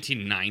 it's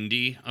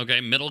 1990.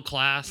 Okay. Middle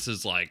class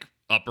is like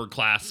upper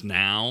class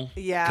now.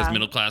 Yeah. Because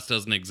middle class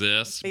doesn't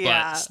exist.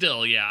 Yeah. But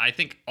still, yeah, I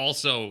think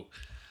also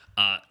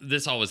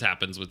this always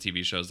happens with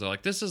TV shows. They're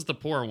like, this is the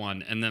poor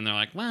one. And then they're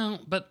like, well,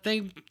 but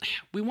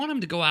we want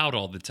them to go out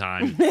all the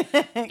time.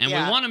 And we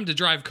want them to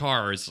drive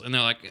cars. And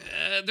they're like,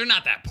 they're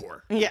not that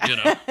poor. Yeah. You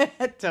know?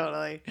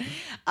 Totally.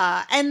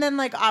 And then,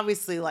 like,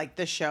 obviously, like,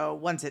 the show,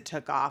 once it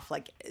took off,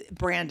 like,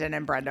 Brandon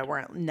and Brenda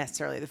weren't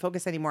necessarily the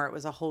focus anymore. It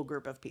was a whole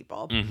group of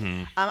people.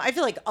 Mm-hmm. I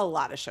feel like a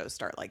lot of shows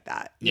start like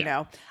that, you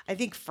know? I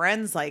think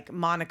Friends, like,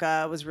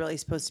 Monica was really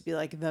supposed to be,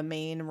 like, the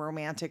main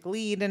romantic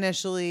lead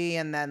initially.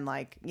 And then,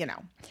 like, you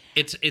know.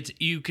 It's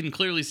you can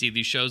clearly see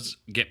these shows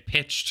get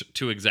pitched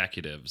to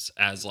executives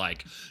as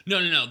like,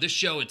 no, this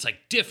show, it's like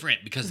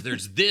different because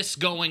there's this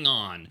going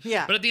on.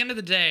 Yeah. But at the end of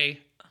the day,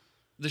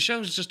 the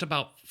show's just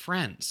about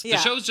friends. Yeah.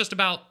 The show's just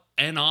about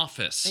an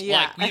office.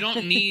 Yeah. Like, you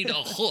don't need a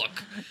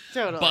hook.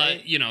 Totally.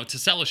 But, you know, to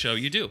sell a show,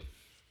 you do.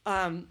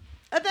 At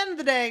the end of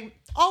the day,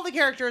 all the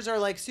characters are,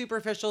 like,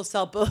 superficial,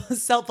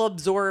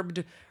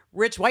 self-absorbed,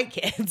 rich white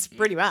kids,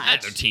 pretty much. Yeah,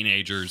 they're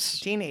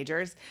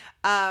teenagers.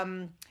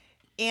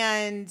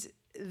 And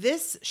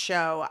this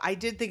show, I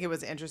did think it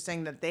was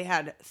interesting that they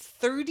had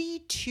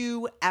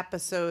 32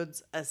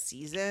 episodes a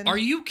season. Are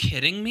you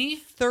kidding me?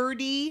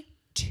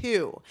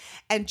 32.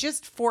 And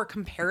just for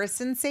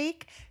comparison's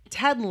sake,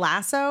 Ted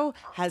Lasso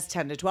has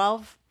 10 to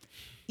 12.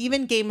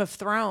 Even Game of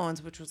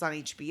Thrones, which was on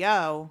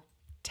HBO,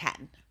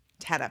 10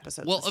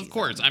 episodes. Well, of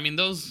course. I mean,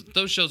 those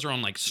shows are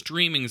on like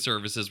streaming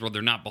services where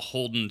they're not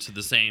beholden to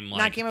the same like.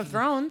 Not Game of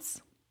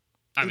Thrones.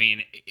 I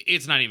mean,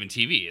 it's not even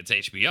TV; it's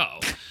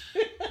HBO.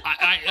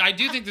 I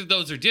do think that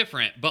those are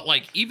different, but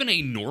like even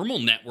a normal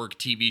network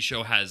TV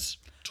show has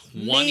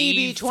 24.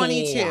 Maybe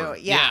 22.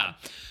 Yeah.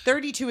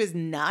 32 is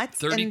nuts.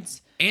 30,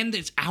 and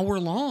it's hour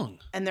long.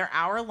 And they're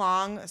hour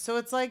long, so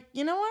it's like,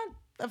 you know what?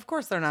 Of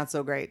course they're not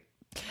so great.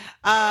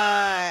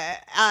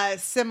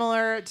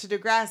 Similar to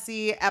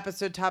Degrassi,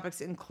 episode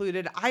topics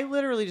included, I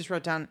literally just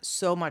wrote down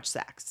so much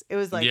sex. It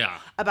was like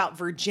about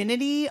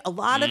virginity. A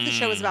lot of the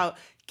show is about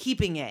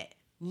keeping it,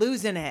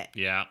 losing it,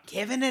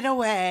 giving it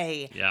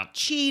away,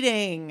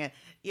 cheating,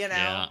 you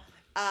know.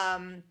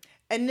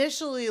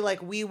 Initially,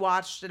 like, we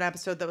watched an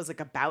episode that was like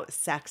about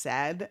sex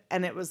ed,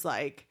 and it was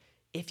like,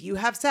 if you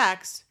have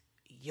sex,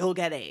 you'll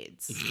get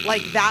AIDS.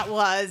 Like, that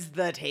was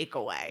the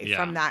takeaway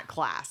from that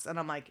class. And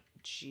I'm like,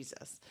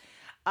 Jesus.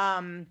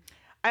 I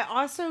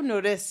also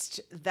noticed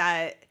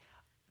that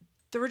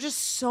there were just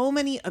so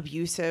many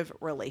abusive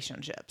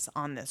relationships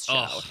on this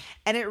show. Ugh.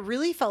 And it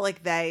really felt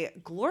like they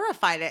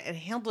glorified it and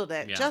handled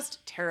it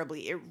just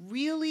terribly. It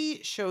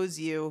really shows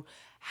you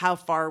how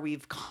far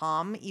we've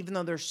come, even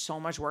though there's so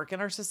much work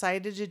in our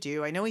society to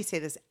do. I know we say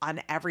this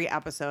on every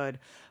episode,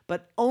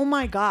 but oh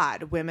my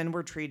God, women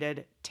were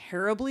treated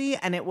terribly,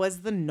 and it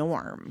was the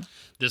norm.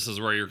 This is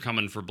where you're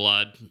coming for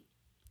blood.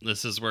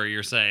 This is where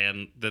you're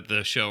saying that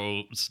the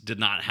shows did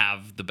not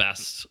have the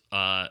best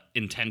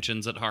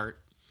intentions at heart.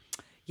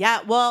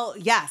 Yeah, well,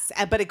 yes,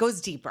 but it goes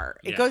deeper.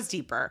 It goes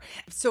deeper.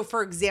 So,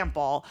 for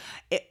example,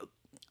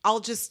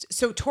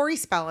 Tori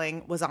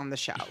Spelling was on the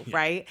show,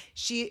 right?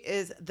 She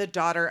is the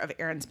daughter of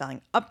Aaron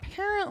Spelling.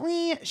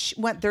 Apparently,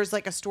 there's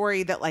like a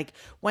story that like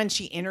when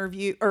she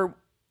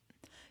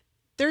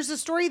there's a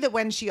story that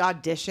when she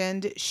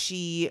auditioned,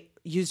 she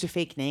used a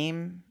fake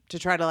name to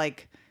try to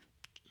like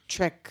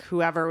trick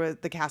whoever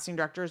the casting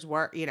directors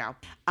were, you know.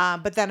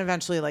 But then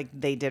eventually, like,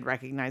 they did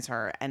recognize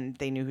her and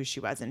they knew who she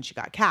was and she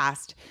got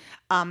cast.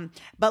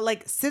 But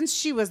like, since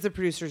she was the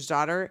producer's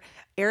daughter,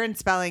 Aaron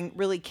Spelling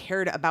really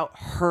cared about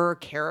her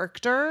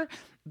character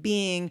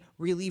being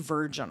really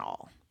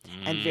virginal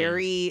and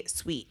very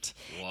sweet.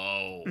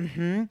 Whoa.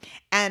 Mm-hmm.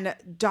 And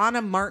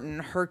Donna Martin,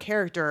 her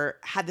character,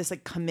 had this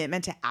like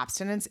commitment to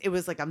abstinence. It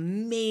was like a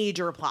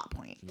major plot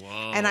point.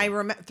 Whoa. And I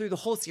remember through the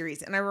whole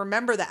series. And I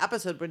remember the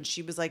episode when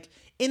she was like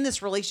in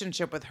this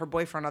relationship with her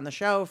boyfriend on the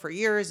show for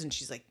years. And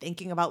she's like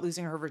thinking about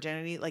losing her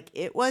virginity. Like,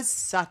 it was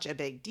such a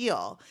big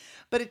deal.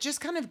 But it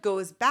just kind of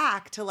goes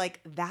back to like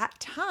that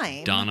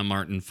time. Donna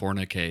Martin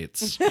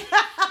fornicates.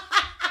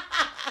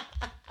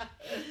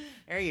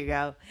 There you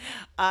go.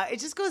 It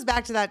just goes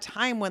back to that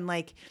time when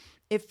like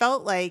it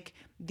felt like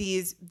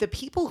the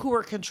people who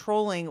were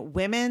controlling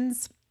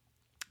women's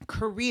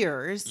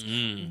careers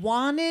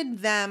wanted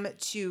them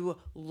to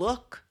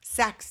look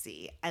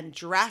sexy and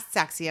dress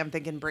sexy. I'm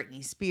thinking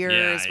Britney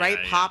Spears,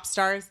 right? Pop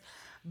stars,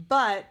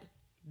 but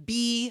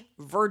be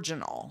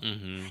virginal.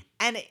 Mm-hmm.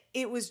 And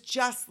it was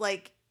just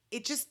like,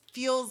 it just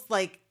feels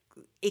like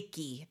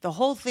icky. The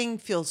whole thing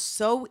feels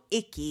so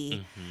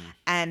icky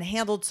and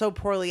handled so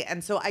poorly.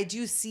 And so I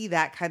do see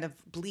that kind of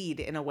bleed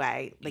in a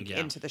way, like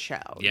into the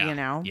show, you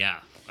know? Yeah.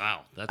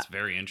 Wow. That's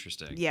very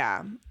interesting.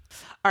 Yeah.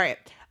 All right.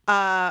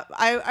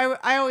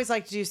 I always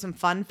like to do some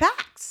fun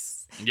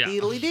facts. Yeah.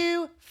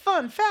 Deedly-doo,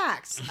 fun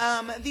facts.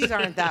 These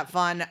aren't that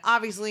fun.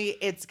 Obviously,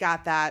 it's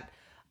got that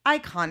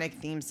iconic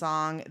theme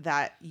song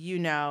that you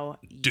know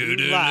you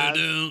love.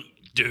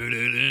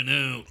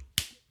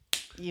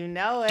 You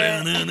know it.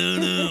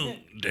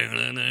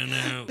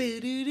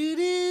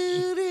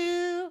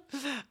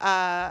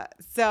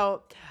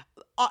 So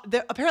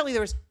apparently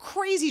there was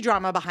crazy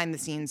drama behind the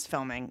scenes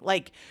filming.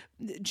 Like,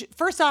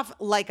 first off,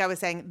 like I was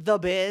saying, The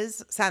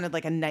Biz sounded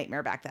like a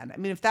nightmare back then. I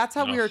mean, if that's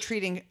how we were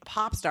treating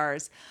pop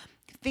stars,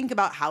 think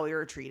about how we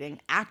were treating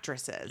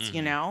actresses,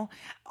 you know?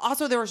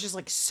 Also, there was just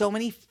like so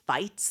many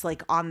fights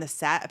like on the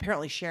set.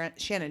 Apparently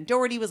Shannon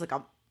Doherty was like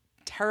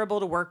terrible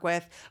to work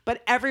with,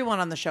 but everyone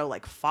on the show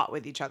like fought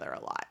with each other a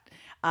lot.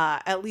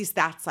 At least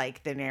that's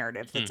like the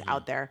narrative that's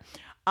out there.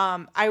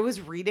 I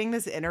was reading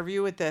this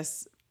interview with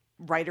this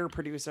writer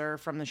producer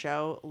from the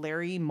show.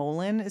 Larry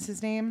Mullen is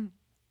his name.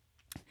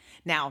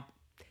 Now,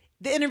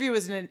 the interview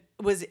was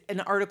an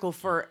article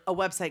for a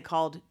website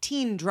called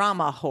Teen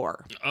Drama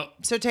Whore.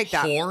 So take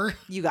that. Whore?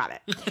 You got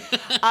it.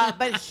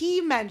 But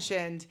he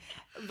mentioned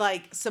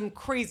like some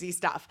crazy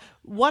stuff.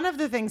 One of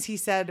the things he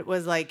said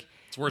was like,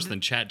 it's worse than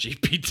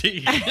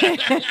ChatGPT.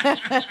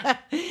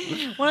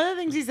 one of the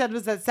things he said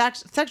was that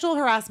sexual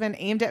harassment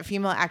aimed at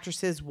female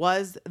actresses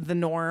was the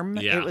norm.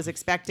 Yeah. It was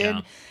expected.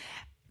 Yeah.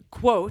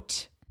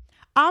 Quote,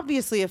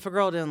 obviously, if a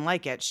girl didn't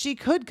like it, she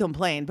could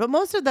complain, but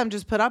most of them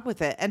just put up with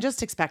it and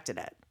just expected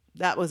it.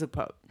 That was a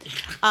quote.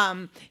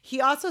 He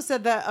also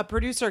said that a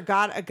producer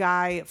got a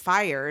guy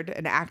fired,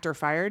 an actor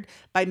fired,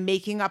 by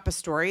making up a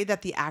story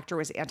that the actor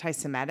was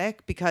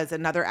anti-Semitic because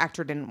another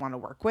actor didn't want to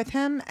work with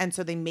him. And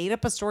so they made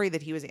up a story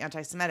that he was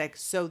anti-Semitic.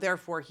 So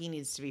therefore he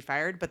needs to be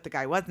fired. But the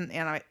guy wasn't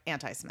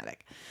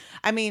anti-Semitic.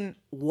 I mean,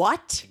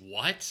 what?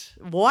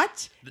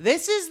 What?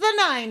 This is the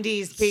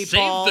 90s,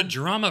 people. Save the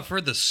drama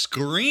for the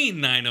screen,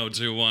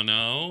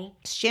 90210.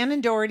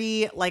 Shannon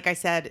Doherty, like I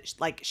said,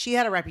 like she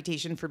had a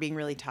reputation for being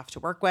really tough to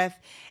work with.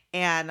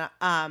 And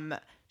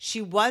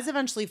she was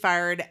eventually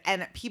fired.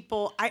 And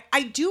people,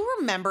 I do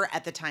remember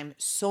at the time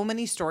so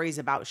many stories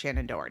about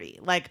Shannon Doherty.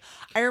 Like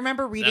I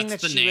remember reading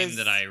That's that the she name was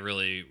that I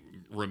really,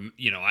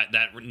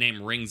 that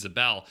name rings a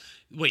bell.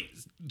 Wait,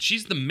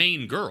 she's the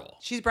main girl.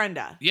 She's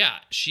Brenda. Yeah,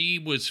 she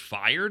was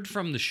fired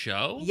from the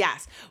show?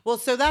 Yes. Well,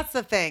 so that's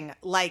the thing.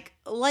 Like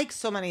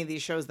so many of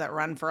these shows that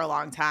run for a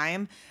long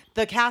time,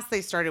 the cast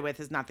they started with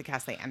is not the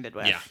cast they ended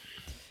with.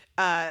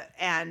 Yeah.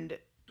 And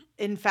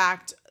in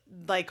fact,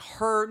 like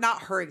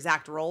not her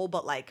exact role,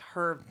 but like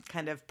her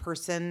kind of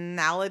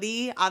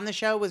personality on the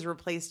show was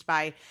replaced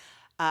by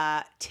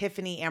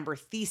Tiffany Amber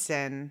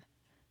Thiessen.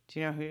 Do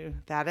you know who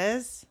that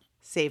is?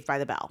 Saved by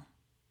the Bell.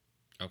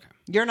 Okay.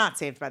 You're not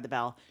Saved by the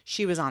Bell.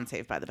 She was on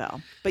Saved by the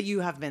Bell, but you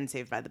have been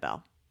Saved by the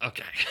Bell.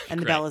 Okay. And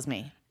the bell is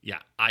me. Yeah,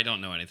 I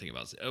don't know anything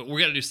about it. We're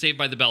going to do Saved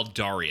by the Bell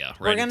Daria.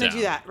 We're going to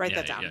do that. Write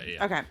that down.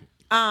 Yeah. Okay.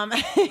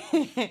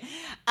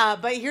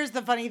 But here's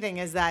the funny thing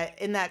is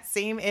that in that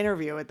same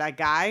interview with that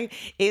guy,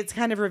 it's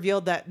kind of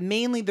revealed that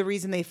mainly the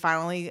reason they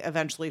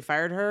eventually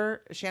fired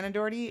her, Shannon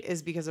Doherty,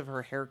 is because of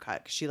her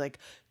haircut. She like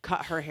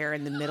cut her hair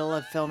in the middle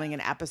of filming an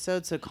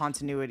episode, so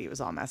continuity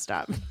was all messed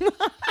up.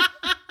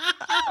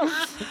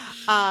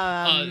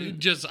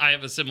 I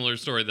have a similar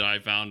story that I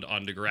found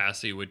on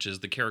Degrassi, which is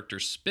the character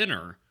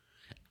Spinner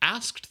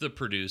asked the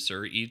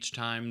producer each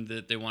time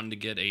that they wanted to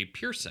get a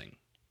piercing,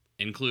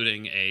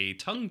 including a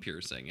tongue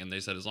piercing. And they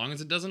said, as long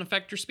as it doesn't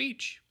affect your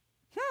speech.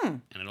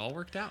 And it all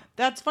worked out.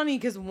 That's funny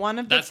because one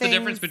of the That's the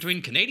difference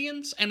between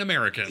Canadians and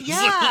Americans.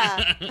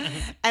 Yeah.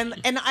 and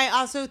I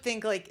also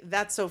think like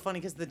that's so funny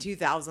because the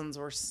 2000s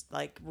were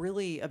like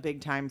really a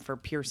big time for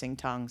piercing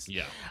tongues.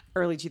 Yeah.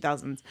 Early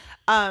 2000s.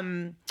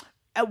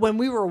 When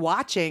we were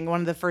watching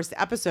one of the first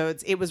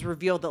episodes, it was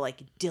revealed that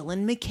like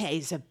Dylan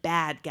McKay's a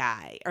bad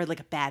guy or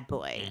like a bad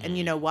boy. And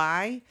you know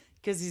why?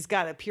 Because he's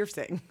got a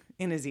piercing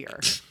in his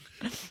ear.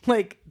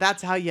 Like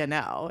that's how you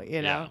know.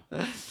 Yeah.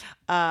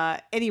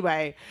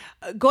 Anyway,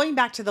 going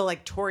back to the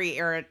like Tori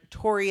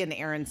and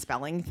Aaron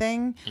Spelling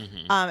thing,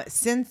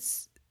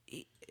 since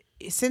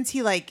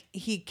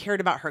he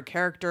cared about her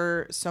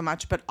character so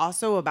much, but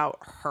also about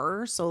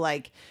her. So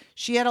like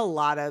she had a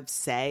lot of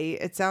say,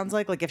 it sounds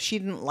like if she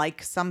didn't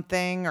like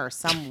something or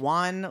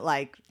someone,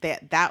 like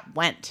that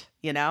went,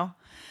 you know,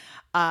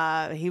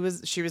 she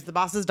was the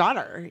boss's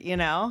daughter, you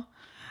know?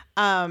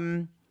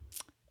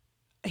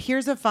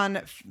 Here's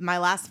my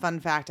last fun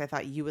fact I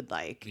thought you would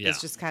like. Yeah. It's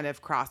just kind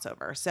of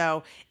crossover.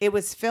 So it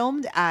was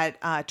filmed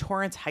at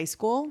Torrance High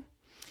School.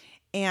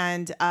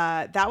 And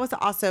that was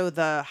also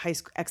the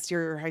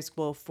exterior high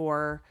school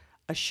for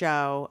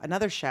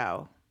another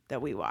show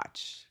that we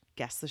watch.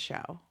 Guess the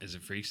show. Is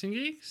it Freaks and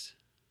Geeks?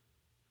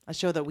 A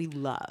show that we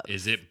love.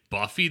 Is it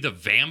Buffy the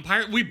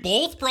Vampire? We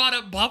both brought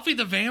up Buffy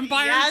the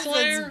Vampire Yes,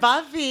 Slayer? it's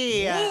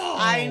Buffy. Whoa.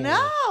 I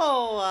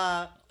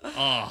know.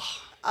 Oh.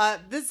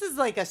 This is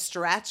like a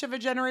stretch of a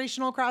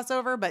generational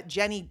crossover, but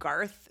Jenny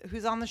Garth,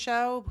 who's on the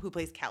show, who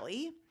plays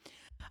Kelly,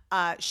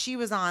 she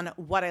was on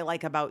What I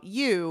Like About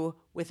You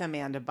with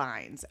Amanda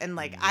Bynes. And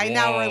like, I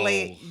now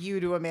relate you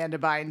to Amanda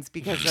Bynes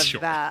because of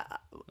Sure.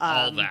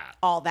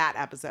 all that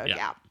episode.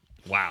 Yeah.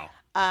 Wow.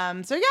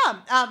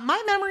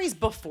 My memories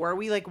before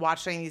we like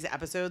watched any of these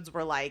episodes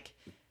were like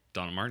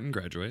Donna Martin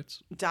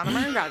graduates.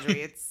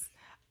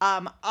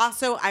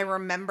 Also, I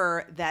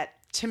remember that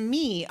to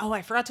me,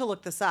 I forgot to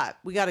look this up.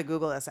 We got to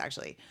Google this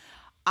actually.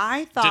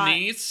 I thought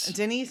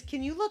Denise,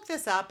 can you look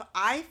this up?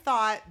 I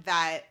thought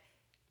that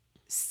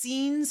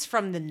scenes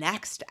from the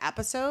next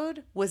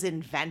episode was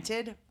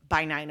invented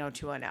by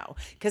 90210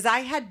 because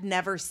I had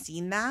never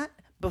seen that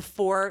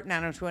before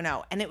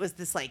 90210, and it was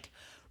this like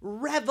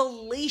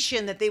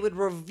revelation that they would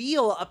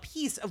reveal a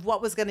piece of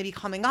what was going to be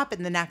coming up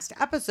in the next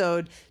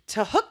episode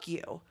to hook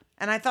you,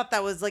 and I thought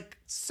that was like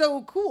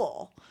so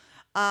cool.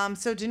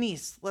 So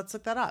Denise, let's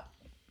look that up.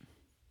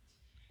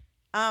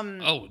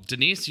 Oh,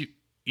 Denise,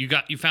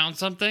 you found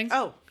something?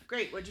 Oh,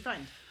 great. What'd you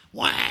find?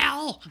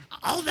 Well,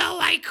 although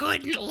I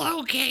couldn't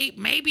locate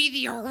maybe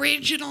the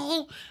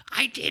original,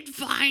 I did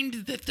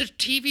find that the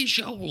TV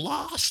show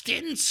Lost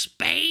in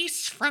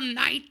Space from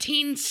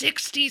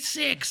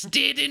 1966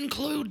 did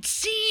include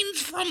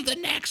scenes from the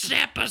next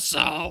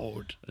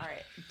episode. All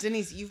right.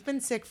 Denise, you've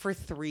been sick for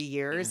 3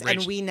 years, Rich-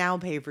 and we now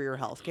pay for your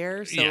health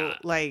care. So,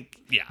 Yeah.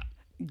 yeah.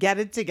 Get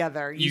it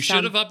together. You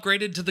should have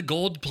upgraded to the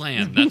gold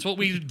plan. That's what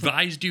we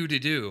advised you to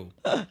do.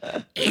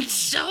 It's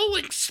so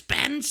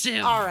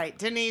expensive. All right,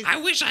 Denise. I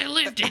wish I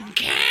lived in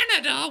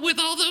Canada with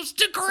all those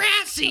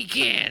Degrassi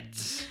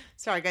kids.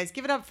 Sorry, guys.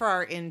 Give it up for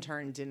our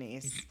intern,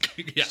 Denise.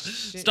 Yeah.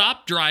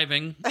 Stop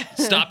driving.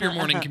 Stop your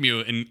morning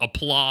commute and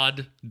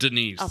applaud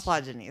Denise.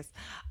 Applaud Denise.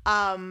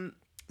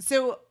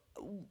 So,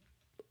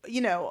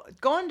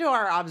 going to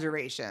our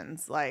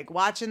observations, like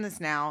watching this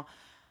now,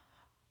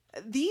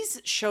 these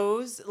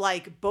shows,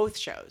 like both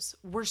shows,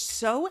 were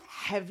so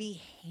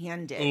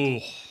heavy-handed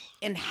Ooh.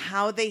 in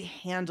how they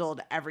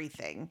handled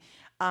everything.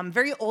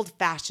 Very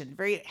old-fashioned,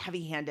 very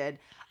heavy-handed.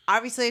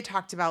 Obviously, I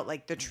talked about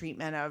like the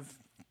treatment of,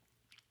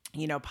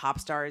 pop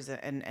stars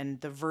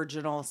and the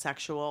virginal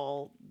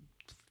sexual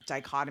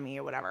dichotomy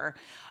or whatever.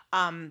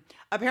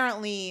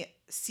 Apparently,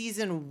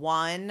 season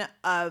 1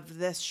 of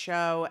this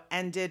show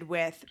ended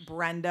with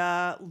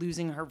Brenda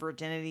losing her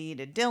virginity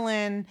to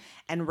Dylan,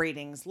 and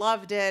ratings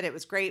loved it. It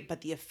was great, but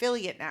the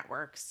affiliate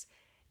networks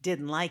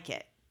didn't like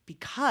it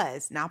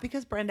not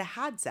because Brenda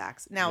had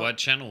sex. Now, What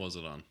channel was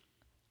it on?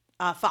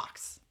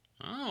 Fox.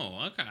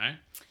 Oh, okay.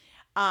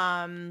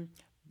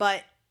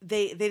 But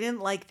they didn't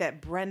like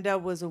that Brenda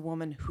was a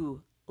woman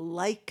who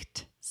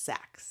liked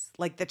sex,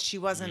 like that she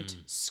wasn't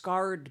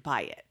scarred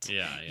by it.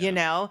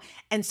 Yeah.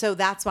 And so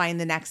that's why in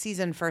the next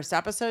season, first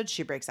episode,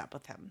 she breaks up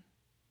with him.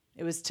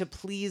 It was to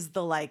please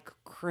the like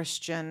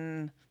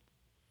Christian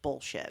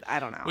bullshit. I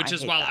don't know. Which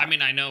is, I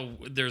mean, I know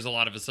there's a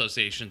lot of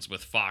associations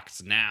with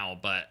Fox now,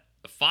 but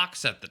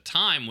Fox at the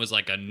time was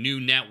like a new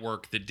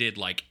network that did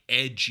like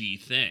edgy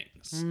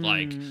things.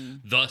 Like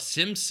The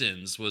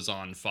Simpsons was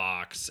on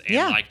Fox, and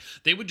like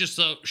they would just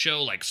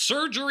show like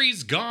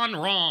surgeries gone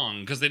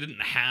wrong because they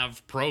didn't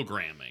have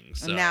programming.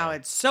 So And now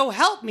it's So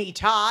Help Me,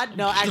 Todd.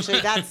 No,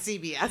 actually, that's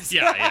CBS.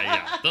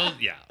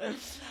 yeah.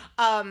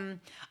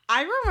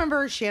 I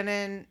remember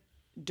Shannon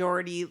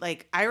Doherty,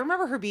 like, I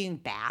remember her being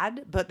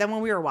bad, but then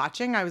when we were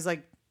watching, I was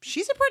like,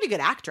 she's a pretty good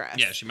actress.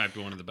 Yeah, she might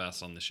be one of the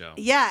best on the show.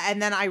 Yeah,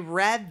 and then I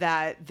read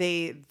that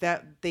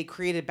they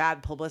created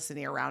bad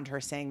publicity around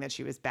her, saying that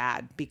she was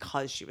bad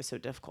because she was so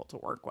difficult to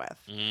work with.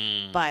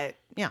 But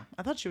yeah,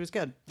 I thought she was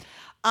good.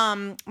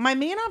 My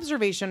main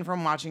observation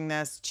from watching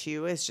this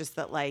too is just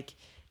that like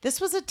this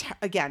was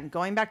again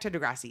going back to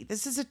Degrassi.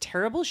 This is a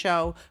terrible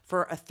show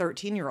for a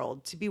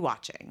 13-year-old to be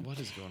watching. What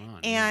is going on?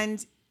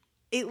 And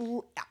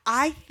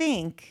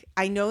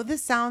I know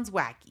this sounds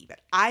wacky, but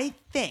I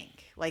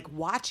think like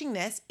watching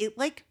this, it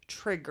like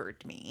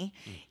triggered me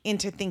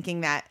into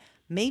thinking that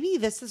maybe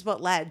this is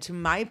what led to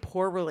my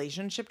poor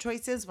relationship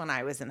choices when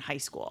I was in high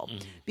school.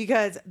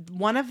 Because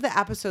one of the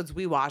episodes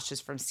we watched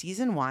is from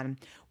season 1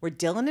 where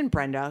Dylan and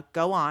Brenda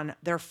go on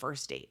their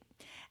first date.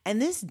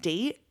 And this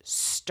date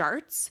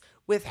starts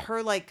with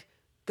her like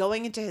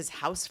going into his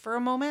house for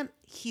a moment.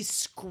 He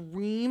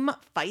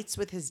fights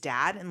with his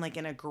dad in like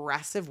an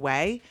aggressive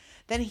way.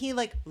 Then he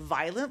like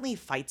violently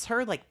fights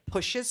her, like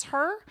pushes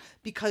her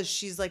because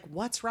she's like,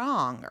 what's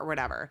wrong or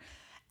whatever.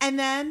 And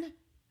then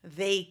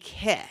they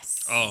kiss.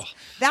 Oh.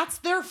 That's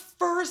their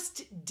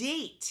first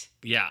date.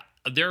 Yeah,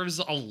 there's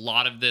a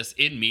lot of this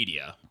in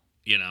media,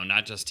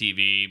 not just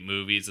TV,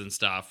 movies and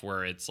stuff,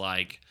 where it's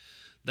like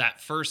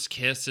that first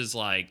kiss is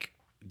like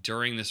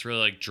during this really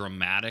like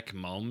dramatic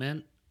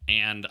moment.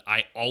 And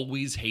I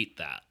always hate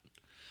that.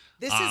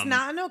 This is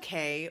not an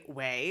okay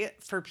way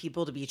for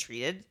people to be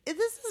treated. This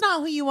is not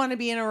who you want to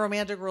be in a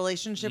romantic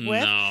relationship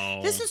with. No.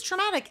 This is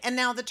traumatic. And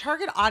now the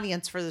target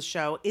audience for the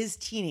show is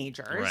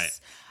teenagers. Right.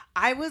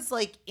 I was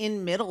like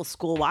in middle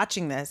school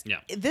watching this.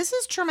 Yeah. This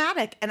is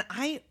traumatic. And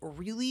I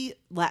really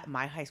let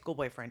my high school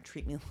boyfriend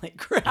treat me like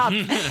crap.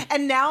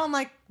 And now I'm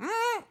like,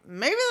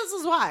 maybe this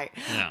is why.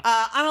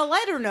 Yeah. On a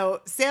lighter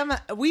note, Sam,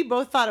 we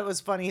both thought it was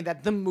funny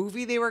that the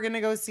movie they were going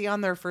to go see on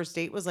their first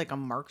date was like a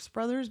Marx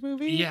Brothers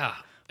movie. Yeah.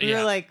 We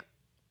were like,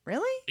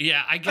 really?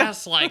 Yeah, I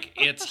guess like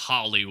it's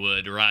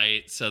Hollywood,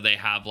 right? So they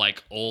have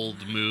like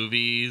old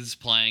movies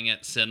playing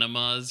at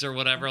cinemas or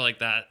whatever like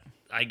that,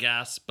 I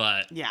guess.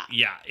 But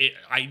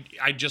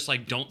I just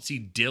like don't see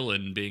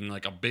Dylan being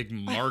like a big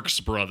Marx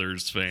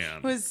Brothers fan.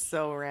 It was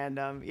so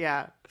random.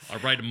 Yeah. I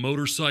ride a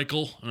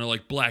motorcycle and I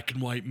like black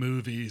and white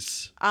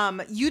movies.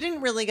 You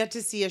didn't really get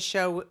to see a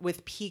show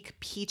with peak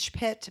Peach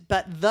Pit,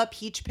 but the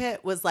Peach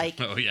Pit was like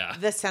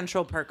the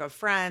central perk of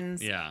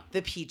Friends. Yeah.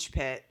 The Peach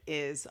Pit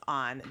is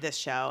on this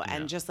show.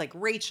 And just like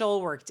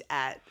Rachel worked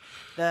at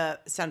the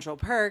central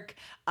perk,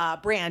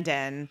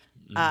 Brandon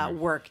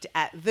worked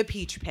at the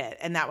Peach Pit.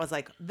 And that was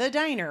like the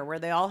diner where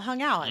they all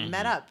hung out and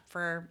met up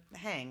for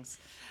hangs.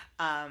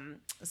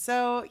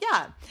 So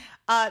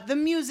yeah, the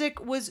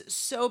music was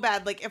so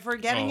bad. Like if we're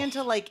getting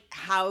into like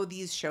how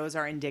these shows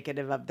are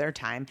indicative of their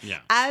time,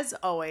 as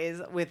always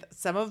with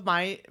some of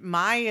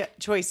my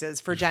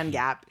choices for Gen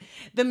Gap,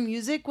 the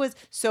music was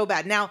so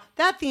bad. Now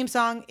that theme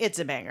song, it's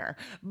a banger,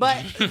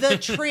 but the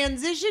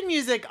transition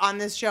music on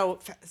this show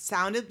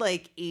sounded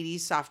like 80s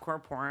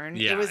softcore porn.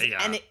 Yeah, it was,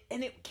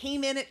 and it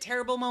came in at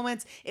terrible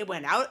moments. It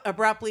went out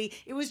abruptly.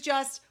 It was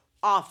just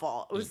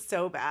awful. It was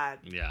so bad.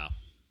 Yeah.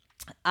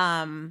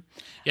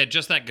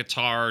 Just that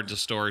guitar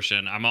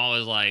distortion. I'm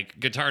always like,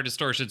 guitar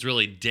distortions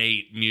really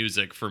date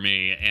music for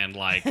me, and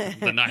like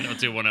the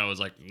 90210 was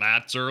like,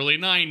 that's early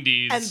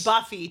 90s. And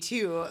Buffy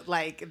too,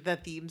 like the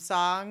theme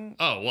song.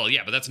 Oh well,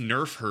 yeah, but that's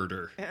Nerf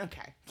Herder.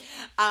 Okay.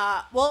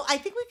 Well, I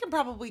think we can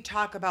probably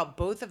talk about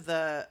both of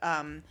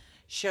the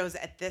shows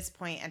at this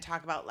point and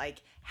talk about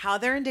like how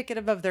they're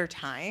indicative of their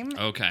time.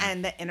 Okay.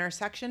 And the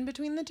intersection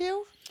between the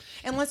two.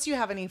 Unless you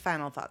have any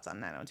final thoughts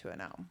on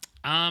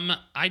 90210.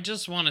 I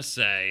just want to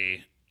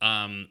say,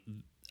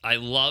 I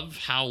love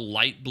how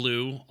light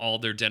blue all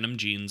their denim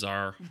jeans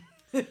are.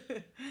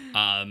 It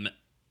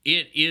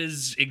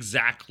is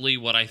exactly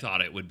what I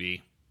thought it would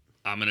be.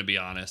 I'm going to be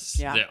honest.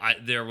 Yeah.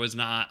 There was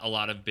not a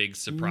lot of big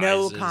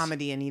surprises. No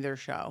comedy in either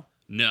show.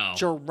 No.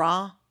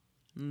 Drama.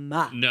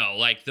 No,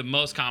 like the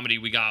most comedy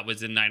we got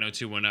was in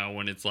 90210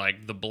 when it's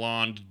like the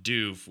blonde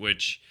doof,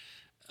 which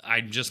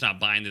I'm just not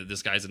buying that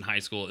this guy's in high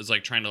school, is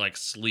like trying to like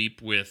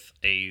sleep with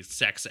a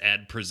sex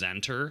ed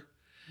presenter.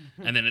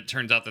 And then it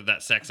turns out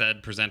that sex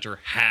ed presenter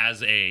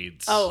has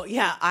AIDS. Oh,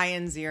 yeah.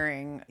 Ian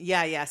Ziering.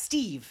 Yeah.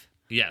 Steve.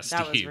 Yeah, Steve.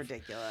 That was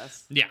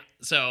ridiculous. Yeah.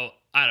 So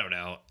I don't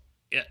know.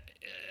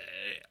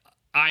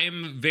 I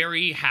am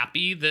very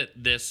happy that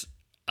this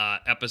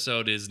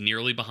episode is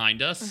nearly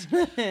behind us.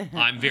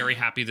 I'm very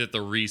happy that the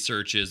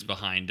research is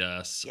behind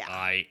us. Yeah.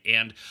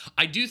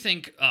 I do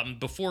think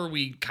before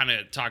we kind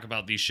of talk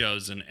about these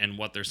shows and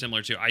what they're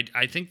similar to,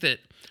 I think that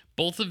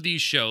both of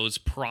these shows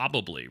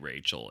probably,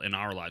 Rachel, in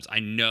our lives, I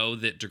know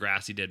that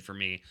Degrassi did for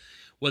me,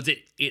 was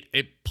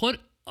it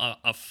put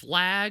a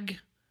flag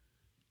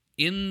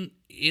in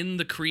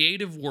the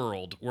creative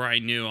world where I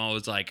knew I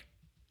was like,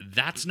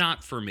 that's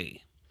not for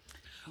me.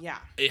 Yeah.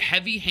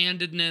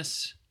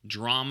 Heavy-handedness,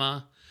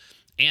 drama.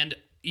 And,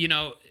 you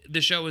know,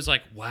 the show is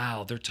like,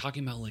 wow, they're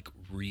talking about, like,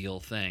 real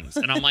things.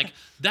 And I'm like,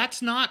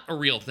 that's not a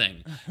real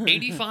thing.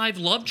 85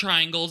 love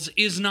triangles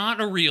is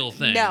not a real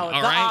thing. No,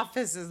 all The right?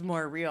 Office is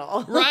more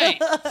real. Right,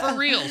 for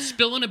real.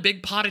 Spilling a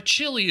big pot of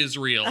chili is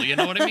real. You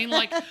know what I mean?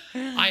 Like,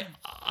 and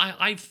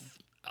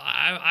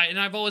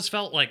I've always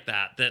felt like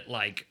that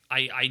like,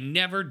 I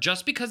never,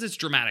 just because it's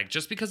dramatic,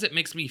 just because it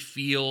makes me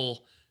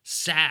feel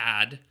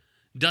sad,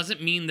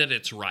 doesn't mean that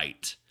it's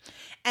right.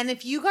 And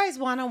if you guys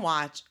want to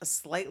watch a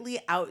slightly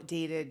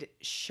outdated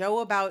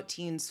show about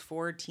teens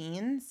for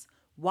teens,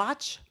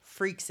 watch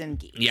Freaks and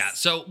Geeks. Yeah,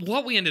 so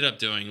what we ended up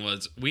doing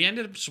was we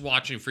ended up just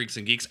watching Freaks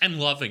and Geeks and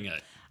loving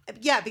it.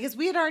 Yeah, because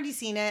we had already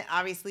seen it,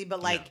 obviously,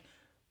 but like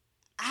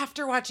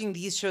after watching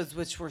these shows,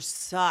 which were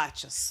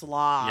such a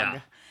slog,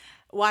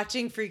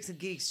 watching Freaks and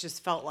Geeks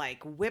just felt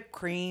like whipped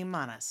cream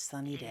on a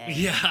sunny day.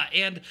 Yeah,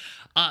 and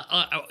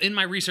in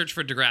my research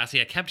for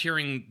Degrassi, I kept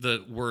hearing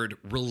the word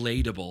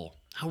relatable.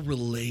 How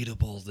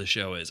relatable the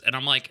show is. And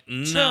I'm like,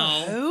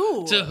 no. To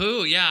who? To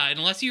who? Yeah,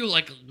 unless you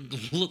like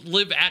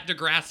live at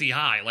Degrassi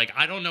High. Like,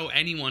 I don't know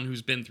anyone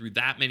who's been through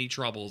that many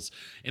troubles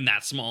in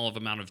that small of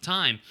amount of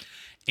time.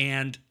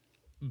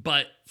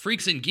 But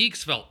Freaks and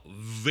Geeks felt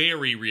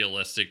very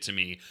realistic to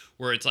me,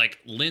 where it's like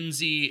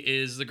Lindsay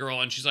is the girl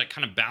and she's like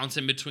kind of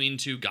bouncing between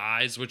two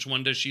guys. Which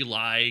one does she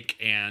like?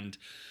 And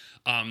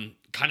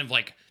kind of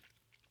like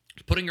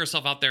putting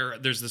herself out there.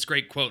 There's this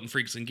great quote in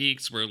Freaks and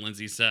Geeks where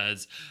Lindsay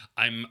says,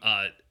 I'm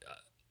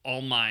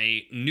all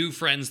my new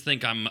friends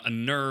think I'm a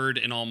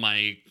nerd and all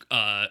my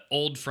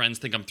old friends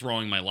think I'm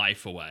throwing my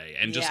life away.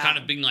 And just kind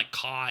of being like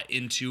caught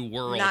into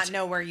worlds. Not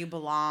know where you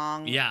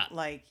belong. Yeah.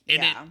 Like,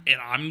 and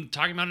I'm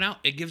talking about it now.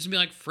 It gives me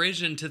like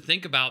frisson to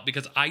think about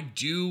because I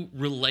do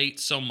relate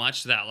so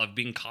much to that, of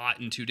being caught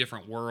in two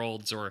different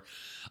worlds, or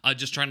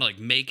just trying to like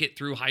make it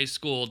through high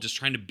school, just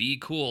trying to be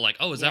cool. Like,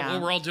 oh, is that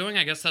what we're all doing?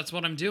 I guess that's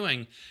what I'm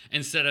doing.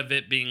 Instead of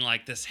it being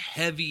like this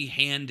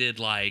heavy-handed,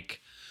 like,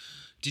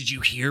 did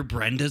you hear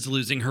Brenda's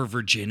losing her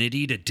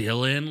virginity to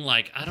Dylan?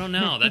 Like, I don't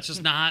know. That's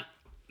just not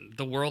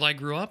the world I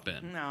grew up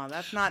in. No,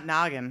 that's not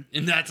noggin.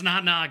 And that's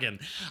not noggin.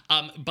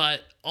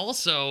 But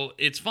also,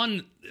 it's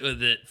fun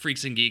that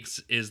Freaks and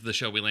Geeks is the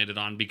show we landed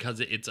on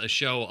because it's a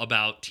show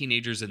about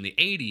teenagers in the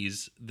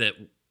 80s that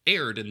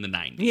aired in the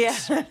 90s. Yeah,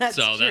 that's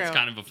so that's true.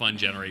 kind of a fun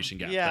generation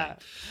gap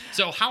thing.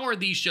 So how are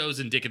these shows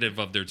indicative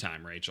of their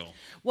time, Rachel?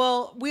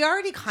 Well, we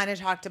already kind of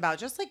talked about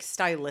just like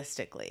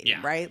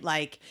stylistically, right?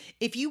 Like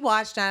if you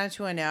watch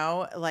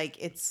 90210, like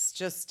it's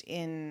just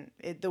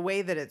the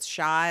way that it's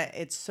shot,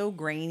 it's so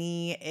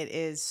grainy. It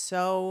is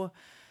so,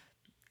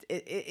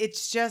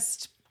 it's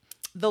just,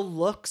 the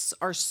looks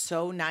are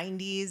so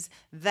 90s.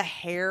 The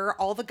hair,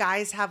 all the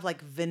guys have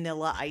like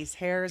vanilla ice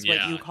hair is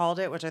what you called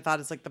it, which I thought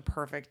is like the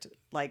perfect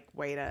like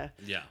way to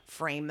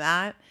frame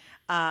that.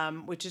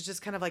 Which is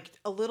just kind of like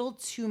a little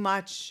too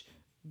much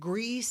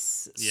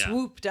grease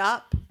swooped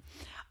up.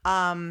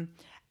 And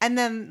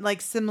then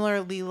like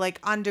similarly, like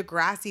on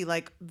Degrassi,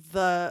 like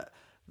the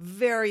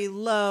very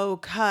low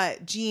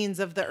cut jeans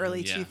of the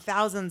early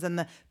 2000s and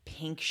the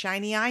pink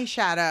shiny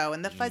eyeshadow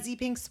and the fuzzy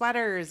pink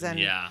sweaters and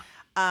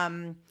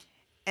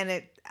and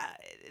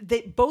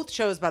they both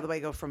shows, by the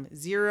way, go from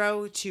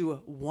 0 to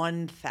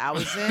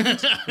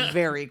 1,000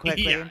 very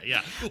quickly.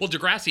 Yeah. Well,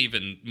 Degrassi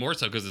even more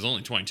so because it's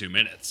only 22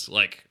 minutes.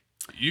 Like,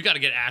 you got to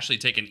get Ashley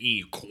taking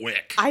E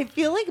quick. I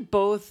feel like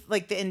both,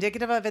 like the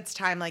indicative of its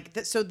time, like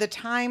so the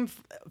time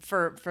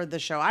for the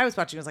show I was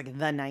watching was like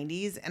the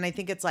 90s, and I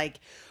think it's like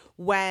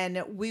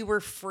when we were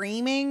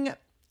framing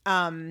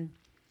the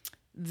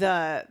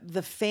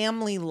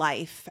family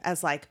life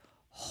as like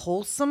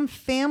wholesome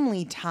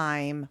family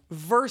time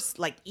versus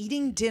like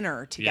eating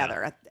dinner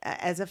together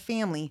as a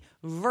family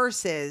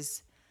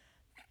versus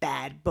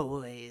bad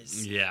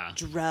boys,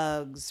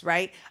 drugs,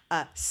 right?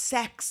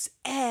 Sex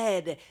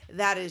ed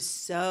that is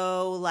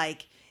so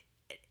like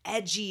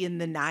edgy in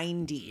the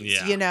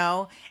 90s, you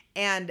know?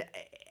 And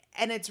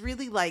it's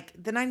really like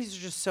the 90s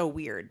are just so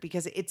weird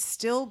because it's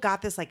still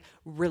got this like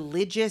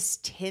religious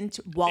tint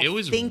while it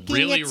was thinking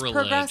really it's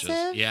religious.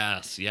 Progressive.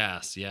 Yes.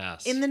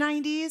 In the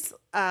 90s,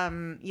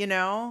 you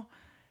know,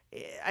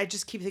 I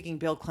just keep thinking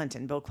Bill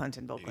Clinton.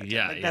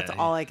 Yeah, like, that's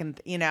all I can,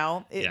 you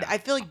know. I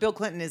feel like Bill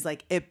Clinton is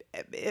like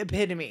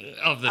epitome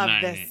of the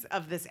 90s.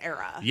 of this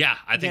era. Yeah,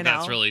 I think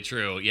that's really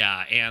true.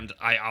 Yeah, and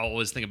I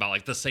always think about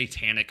like the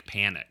satanic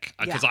panic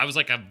because I was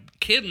like a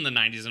kid in the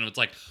 90s and it's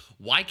like,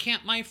 why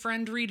can't my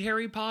friend read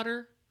Harry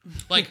Potter?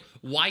 Like,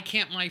 why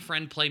can't my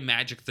friend play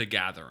Magic the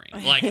Gathering?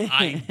 Like,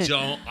 I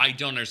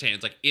don't understand.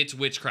 It's like, it's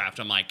witchcraft.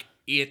 I'm like,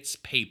 it's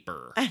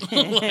paper.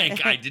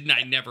 Like, I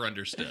never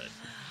understood.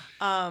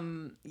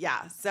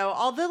 Yeah. So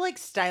all the like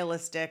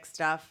stylistic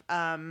stuff.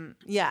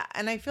 Yeah.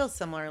 And I feel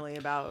similarly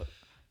about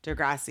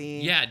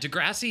Degrassi. Yeah.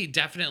 Degrassi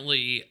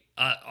definitely,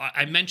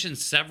 I mentioned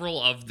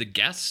several of the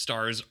guest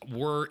stars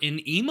were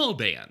in emo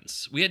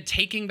bands. We had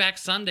Taking Back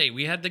Sunday.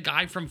 We had the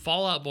guy from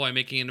Fall Out Boy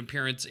making an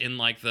appearance in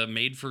like the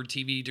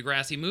made-for-TV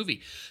Degrassi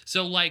movie.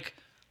 So like,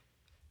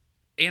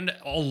 and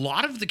a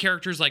lot of the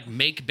characters like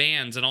make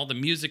bands, and all the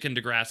music in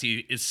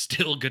Degrassi is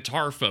still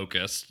guitar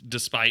focused,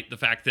 despite the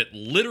fact that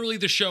literally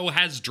the show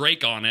has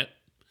Drake on it.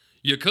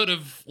 You could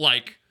have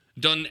like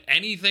done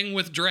anything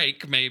with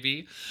Drake,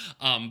 maybe.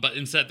 But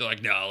instead they're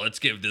like, no, let's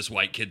give this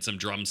white kid some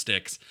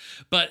drumsticks.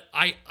 But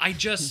I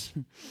just,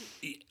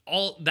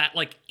 all that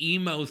like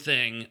emo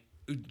thing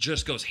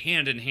just goes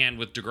hand in hand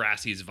with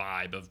Degrassi's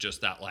vibe of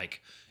just that,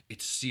 like,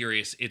 it's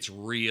serious, it's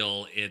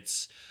real,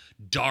 it's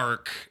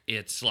dark.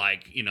 It's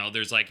like, you know,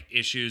 there's like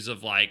issues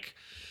of like,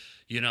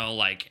 you know,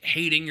 like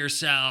hating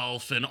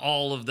yourself and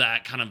all of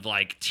that kind of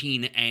like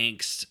teen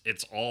angst.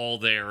 It's all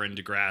there in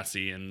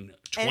Degrassi in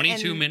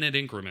 22-minute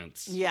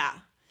increments. Yeah.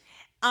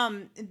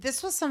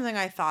 This was something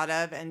I thought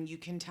of, and you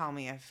can tell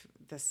me if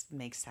this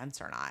makes sense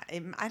or not.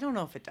 I don't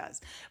know if it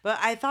does, but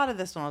I thought of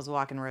this when I was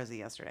walking Rosie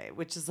yesterday,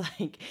 which is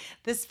like,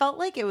 this felt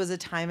like it was a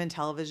time in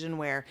television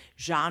where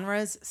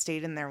genres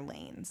stayed in their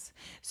lanes.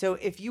 So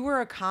if you were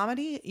a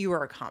comedy, you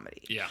were a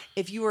comedy. Yeah.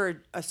 If you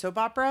were a soap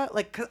opera,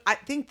 like, 'cause I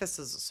think this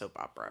is a soap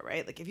opera,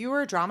 right? Like if you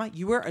were a drama,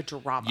 you were a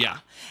drama. Yeah.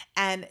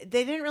 And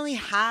they didn't really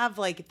have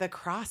like the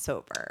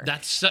crossover.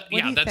 That's What do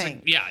you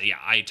think?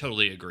 I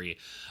totally agree.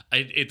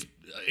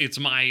 It's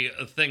my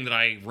thing that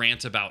I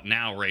rant about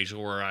now,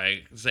 Rachel, where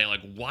I say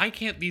like, why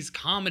can't these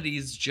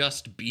comedies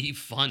just be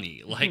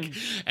funny? Like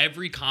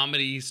every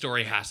comedy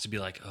story has to be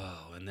like,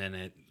 oh, and then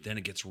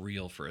it gets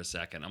real for a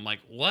second. I'm like,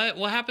 what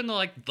happened to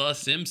like The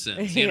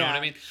Simpsons? You know what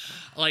I mean?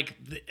 Like,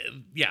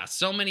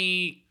 so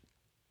many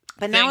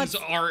but now things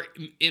are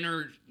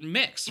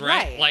intermixed,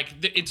 right? Like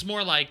it's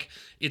more like,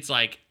 it's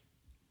like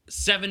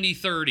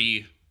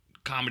 70-30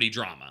 comedy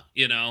drama,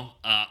 you know,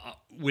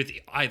 with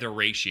either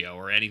ratio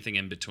or anything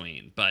in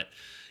between. But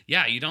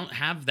yeah, you don't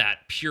have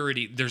that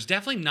purity. There's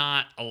definitely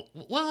not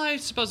I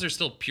suppose there's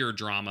still pure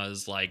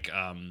dramas, like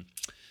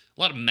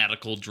a lot of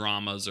medical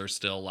dramas are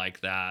still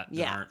like that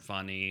and aren't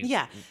funny.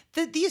 Yeah.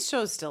 These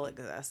shows still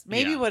exist.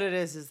 Maybe what it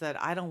is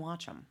that I don't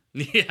watch them.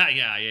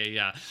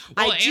 Yeah.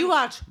 Well, I do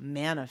watch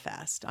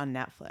Manifest on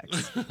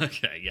Netflix.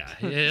 Okay, yeah.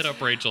 Hit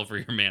up Rachel for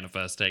your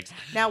Manifest takes.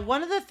 Now,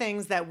 one of the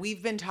things that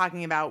we've been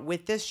talking about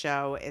with this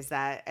show is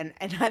that, and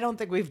I don't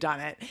think we've done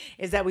it,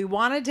 is that we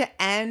wanted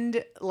to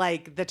end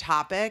like the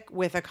topic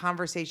with a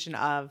conversation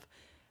of,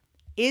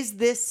 is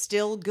this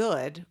still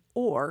good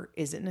or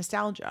is it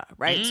nostalgia,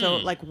 right? So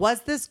like,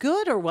 was this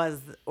good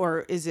or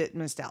is it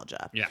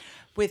nostalgia? Yeah.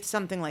 With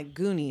something like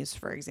Goonies,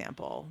 for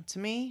example, to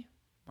me,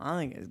 I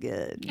think it's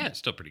good. Yeah, it's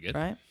still pretty good.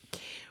 Right?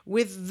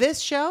 With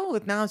this show,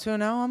 with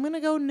 90210, I'm going to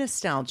go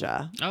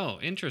nostalgia. Oh,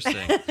 interesting.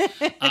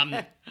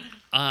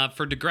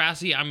 For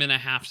Degrassi, I'm going to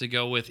have to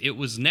go with it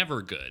was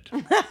never good.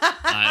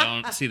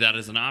 I don't see that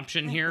as an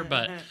option here,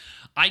 but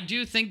I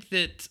do think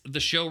that the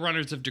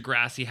showrunners of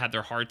Degrassi had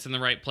their hearts in the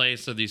right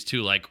place. So these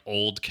two like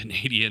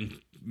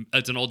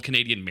it's an old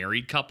Canadian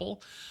married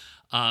couple.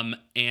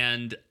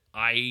 And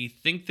I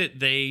think that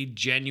they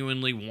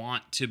genuinely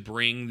want to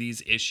bring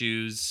these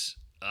issues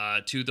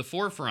to the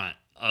forefront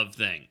of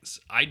things.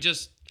 I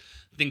just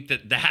think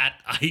that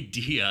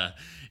idea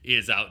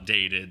is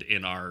outdated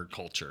in our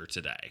culture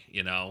today.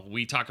 You know,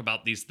 we talk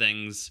about these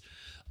things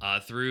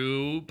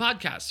through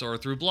podcasts or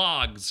through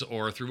blogs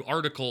or through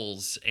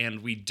articles,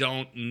 and we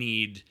don't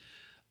need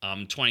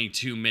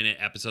 22-minute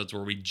episodes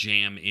where we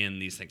jam in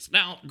these things.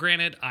 Now,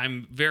 granted,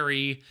 I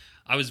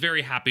was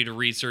very happy to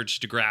research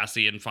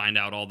Degrassi and find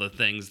out all the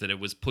things that it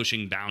was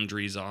pushing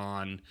boundaries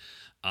on,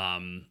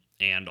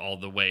 and all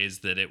the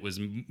ways that it was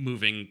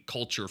moving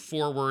culture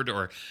forward,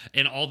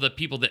 and all the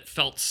people that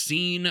felt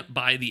seen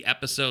by the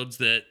episodes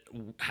that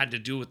had to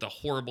do with the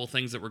horrible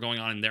things that were going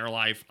on in their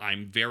life.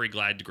 I'm very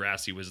glad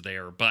Degrassi was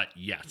there, but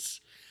yes,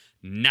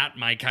 not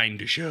my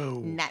kind of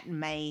show. Not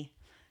my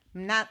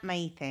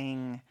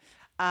thing.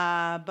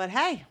 But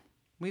hey,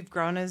 we've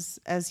grown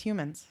as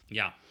humans.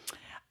 Yeah.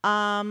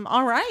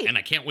 All right. And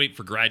I can't wait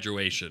for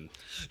graduation.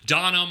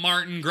 Donna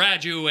Martin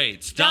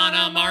graduates.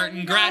 Donna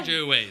Martin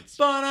graduates.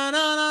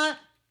 Ba-na-na-na,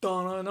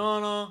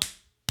 da-na-na-na.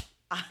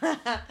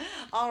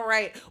 All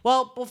right.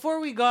 Well, before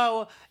we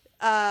go,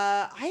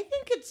 I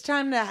think it's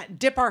time to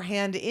dip our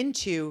hand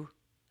into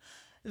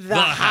the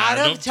hat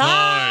of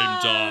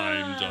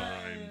time.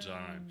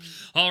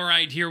 All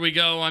right, here we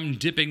go. I'm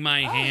dipping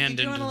my hand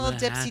into the hat. You doing a little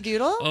dipsy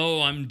doodle?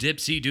 Oh, I'm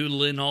dipsy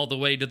doodling all the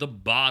way to the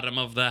bottom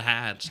of the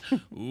hat.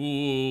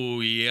 Ooh,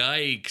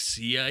 yikes,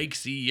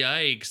 yikesy,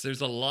 yikes. There's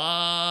a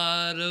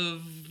lot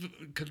of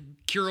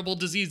curable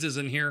diseases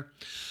in here.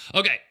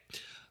 Okay,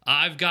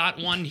 I've got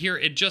one here.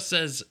 It just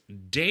says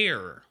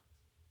DARE,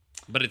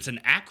 but it's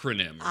an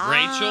acronym.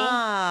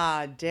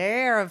 Rachel?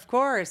 DARE, of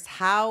course.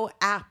 How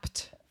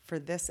apt for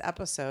this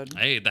episode.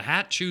 Hey, the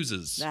hat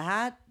chooses. The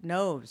hat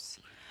knows.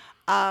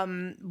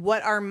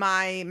 What are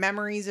my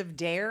memories of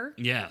DARE?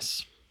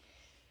 Yes.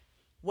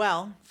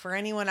 Well, for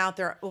anyone out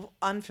there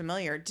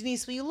unfamiliar,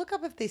 Denise, will you look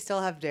up if they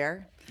still have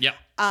DARE? Yep.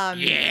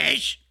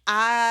 Yes.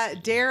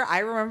 DARE, I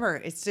remember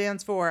it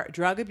stands for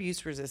Drug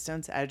Abuse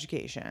Resistance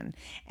Education,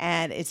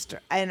 and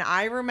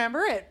I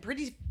remember it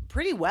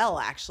pretty well,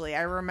 actually.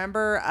 I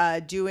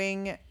remember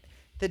doing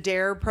the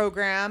DARE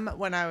program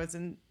when I was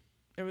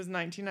it was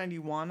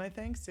 1991, I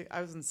think.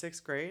 I was in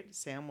 6th grade.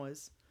 Sam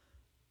was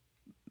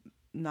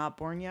not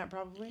born yet,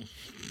 probably.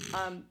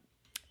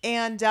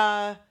 And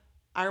I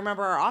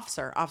remember our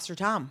Officer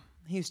Tom.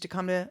 He used to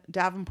come to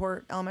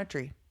Davenport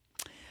Elementary.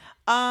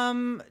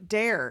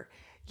 DARE.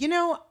 You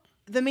know,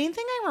 the main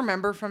thing I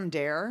remember from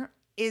DARE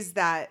is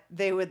that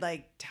they would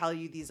like tell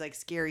you these like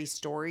scary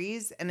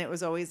stories, and it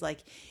was always like,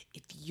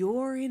 if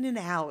you're in an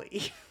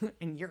alley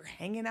and you're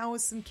hanging out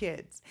with some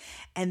kids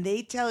and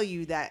they tell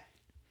you that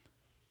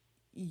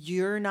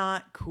you're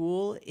not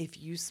cool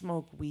if you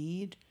smoke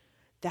weed,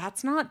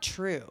 that's not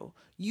true.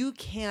 You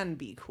can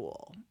be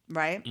cool,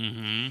 right?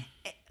 Mm-hmm.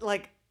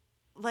 Like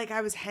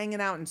I was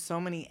hanging out in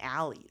so many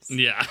alleys.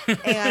 Yeah.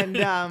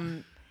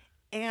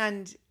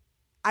 and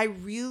I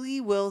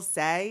really will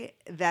say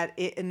that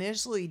it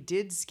initially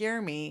did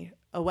scare me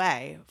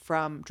away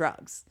from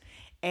drugs.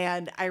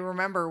 And I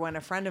remember when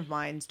a friend of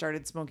mine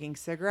started smoking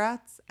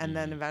cigarettes and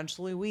then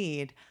eventually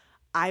weed,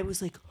 I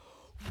was like,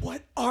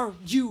 what are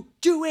you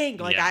doing?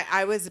 Like, yeah.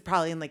 I was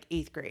probably in like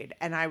 8th grade,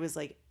 and I was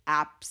like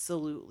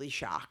absolutely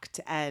shocked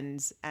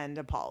and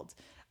appalled.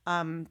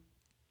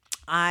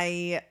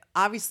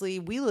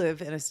 We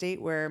live in a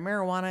state where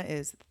marijuana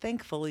is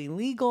thankfully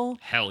legal.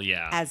 Hell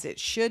yeah. As it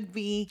should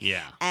be.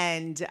 Yeah.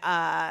 And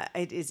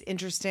it is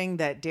interesting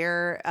that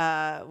DARE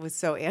was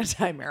so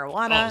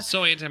anti-marijuana. Oh,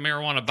 so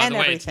anti-marijuana. By the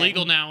way, it's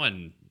legal now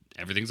and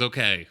everything's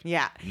okay.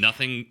 Yeah. No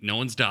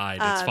one's died.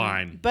 It's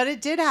fine. But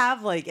it did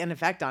have like an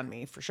effect on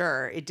me for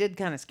sure. It did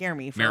kind of scare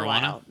me for a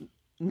while.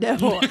 No.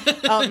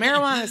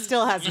 Marijuana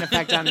still has an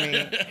effect on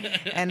me.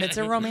 And it's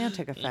a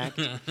romantic effect.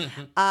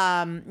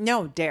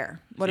 No, DARE.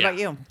 What about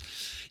you?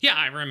 Yeah,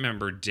 I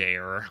remember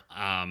DARE.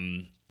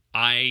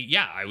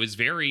 I was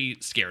very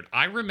scared.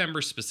 I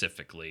remember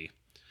specifically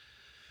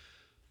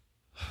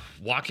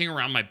walking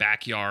around my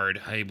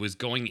backyard. I was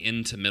going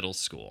into middle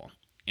school,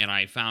 and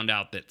I found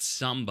out that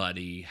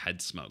somebody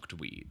had smoked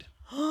weed.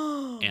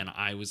 And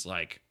I was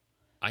like,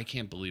 I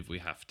can't believe we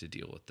have to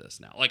deal with this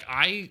now. Like,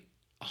 I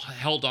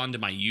held on to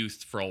my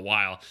youth for a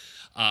while.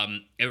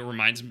 It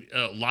reminds me,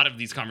 a lot of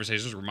these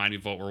conversations remind me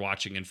of what we're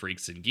watching in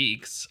Freaks and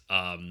Geeks.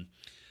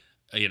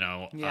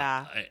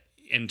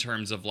 In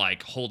terms of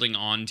like holding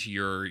on to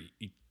your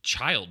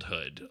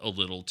childhood a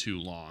little too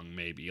long,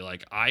 maybe.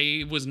 Like,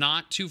 I was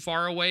not too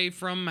far away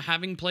from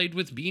having played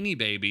with Beanie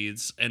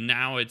Babies, and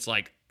now it's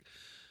like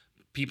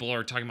people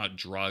are talking about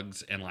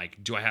drugs and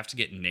like, do I have to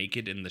get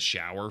naked in the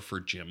shower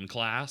for gym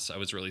class? I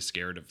was really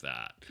scared of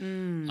that.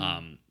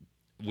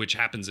 Which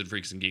happens in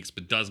Freaks and Geeks,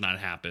 but does not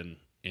happen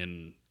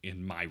in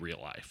my real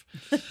life.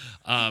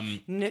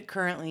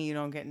 Currently, you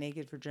don't get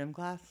naked for gym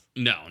class?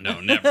 No,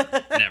 never.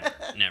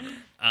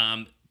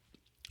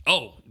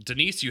 Oh,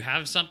 Denise, you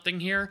have something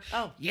here?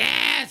 Oh.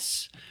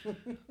 Yes!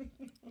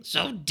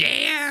 So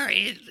Dare,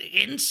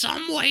 in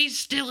some ways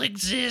still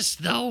exists,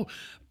 though,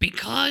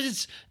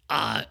 because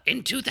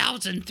in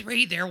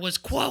 2003 there was,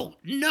 quote,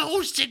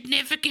 no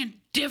significant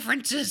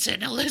differences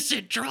in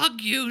illicit drug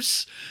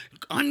use,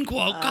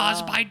 unquote,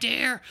 caused by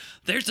Dare.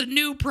 There's a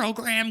new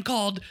program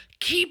called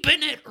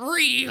Keeping It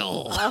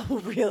Real.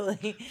 Oh,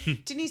 really?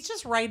 Denise,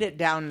 just write it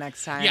down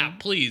next time. Yeah,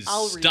 please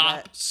I'll read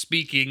stop it.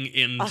 speaking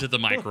into the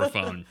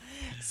microphone.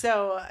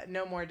 So,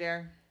 no more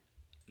Dare?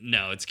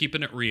 No, it's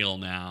Keeping It Real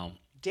now.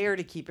 Dare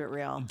to keep it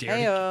real.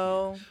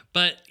 Heyo.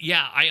 But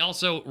yeah, I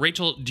also,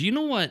 Rachel, do you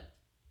know what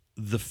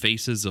the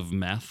faces of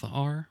meth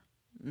are?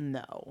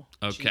 No.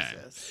 Okay.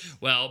 Jesus.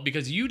 Well,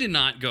 because you did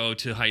not go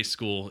to high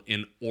school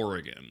in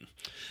Oregon.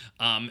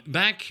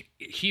 Back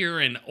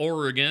here in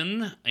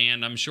Oregon,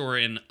 and I'm sure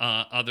in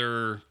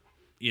other,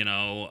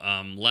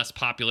 less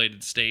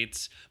populated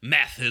states,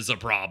 meth is a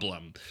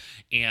problem.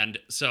 And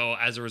so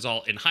as a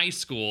result, in high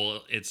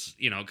school, it's,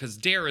 because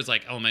Dare is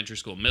like elementary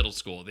school, middle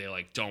school. They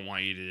like don't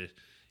want you to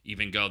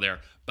even go there.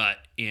 But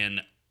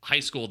in high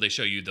school, they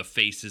show you the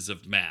faces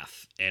of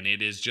meth. And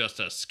it is just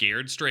a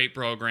scared straight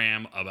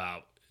program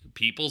about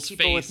people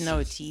with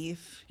no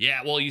teeth.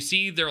 Yeah, well, you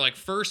see their like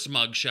first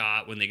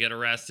mugshot when they get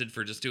arrested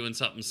for just doing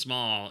something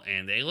small,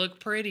 and they look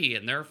pretty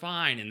and they're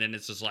fine, and then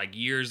it's just like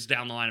years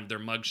down the line of their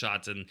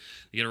mugshots and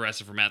they get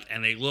arrested for meth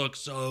and they look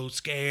so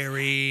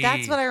scary.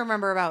 That's what I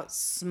remember about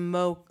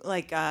smoke,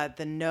 like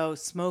the no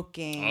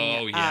smoking.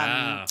 Oh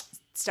yeah.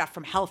 Stuff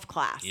from health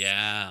class.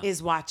 Yeah.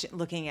 Is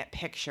looking at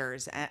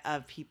pictures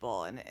of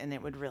people, and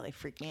it would really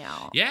freak me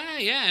out. Yeah,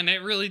 and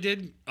it really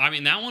did. I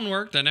mean, that one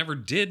worked. I never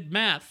did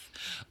meth.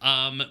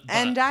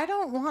 And I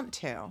don't want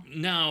to.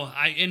 No,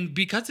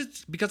 because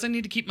I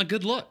need to keep my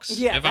good looks.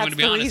 Yeah, if I'm going to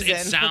be honest, reason.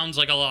 it sounds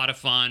like a lot of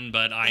fun,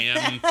 but I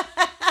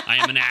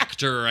am an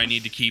actor. I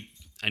need to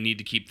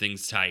keep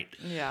things tight.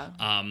 Yeah.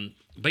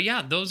 But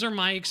yeah, those are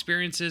my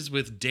experiences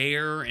with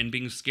Dare and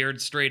being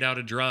scared straight out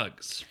of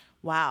drugs.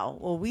 Wow.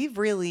 Well, we've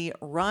really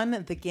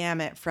run the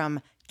gamut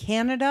from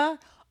Canada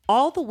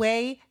all the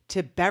way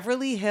to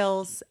Beverly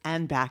Hills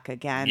and back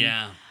again.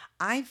 Yeah.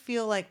 I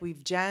feel like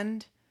we've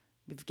gapped.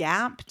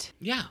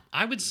 Yeah,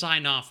 I would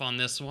sign off on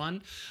this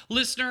one.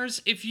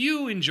 Listeners, if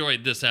you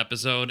enjoyed this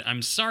episode,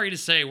 I'm sorry to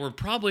say we're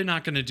probably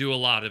not going to do a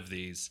lot of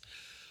these,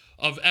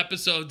 of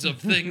episodes of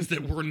things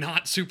that we're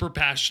not super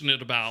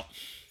passionate about.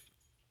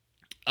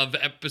 Of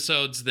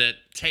episodes that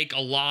take a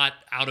lot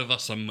out of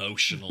us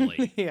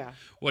emotionally. Yeah.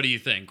 What do you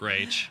think,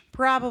 Rach?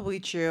 Probably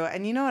true.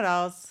 And you know what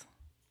else?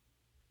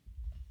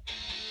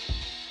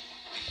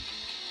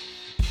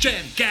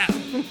 Gen Gap!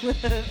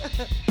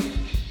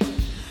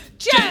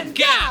 Gen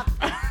Gap!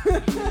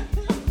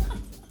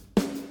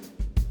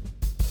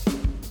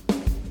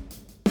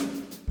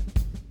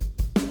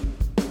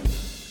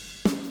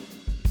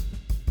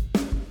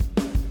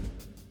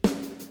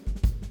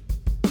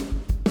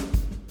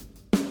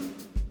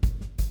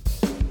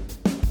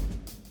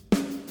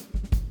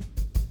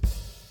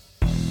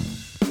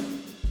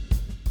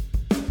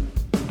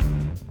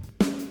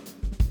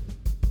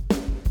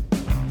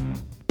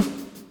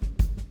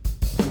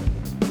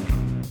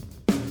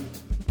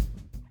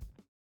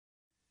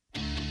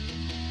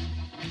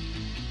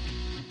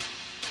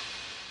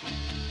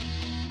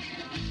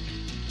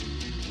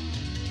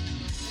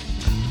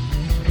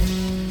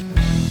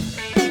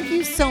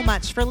 So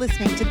much for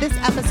listening to this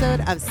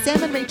episode of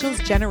Sam and Rachel's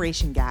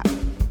Generation Gap.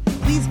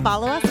 Please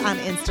follow us on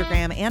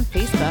Instagram and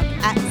Facebook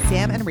at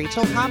Sam and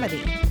Rachel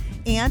Comedy.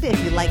 And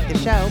if you like the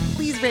show,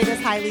 please rate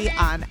us highly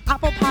on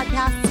Apple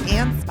Podcasts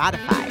and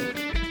Spotify.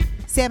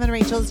 Sam and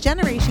Rachel's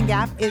Generation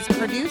Gap is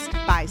produced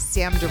by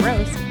Sam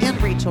DeRose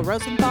and Rachel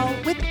Rosenthal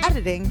with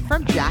editing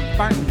from Jack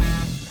Barton.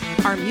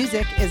 Our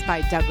music is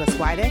by Douglas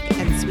Wydick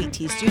and Sweet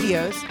Tea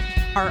Studios.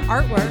 Our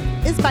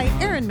artwork is by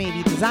Aaron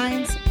Mabey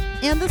Designs.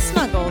 And the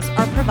snuggles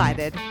are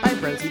provided by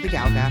Rosie the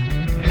Galga.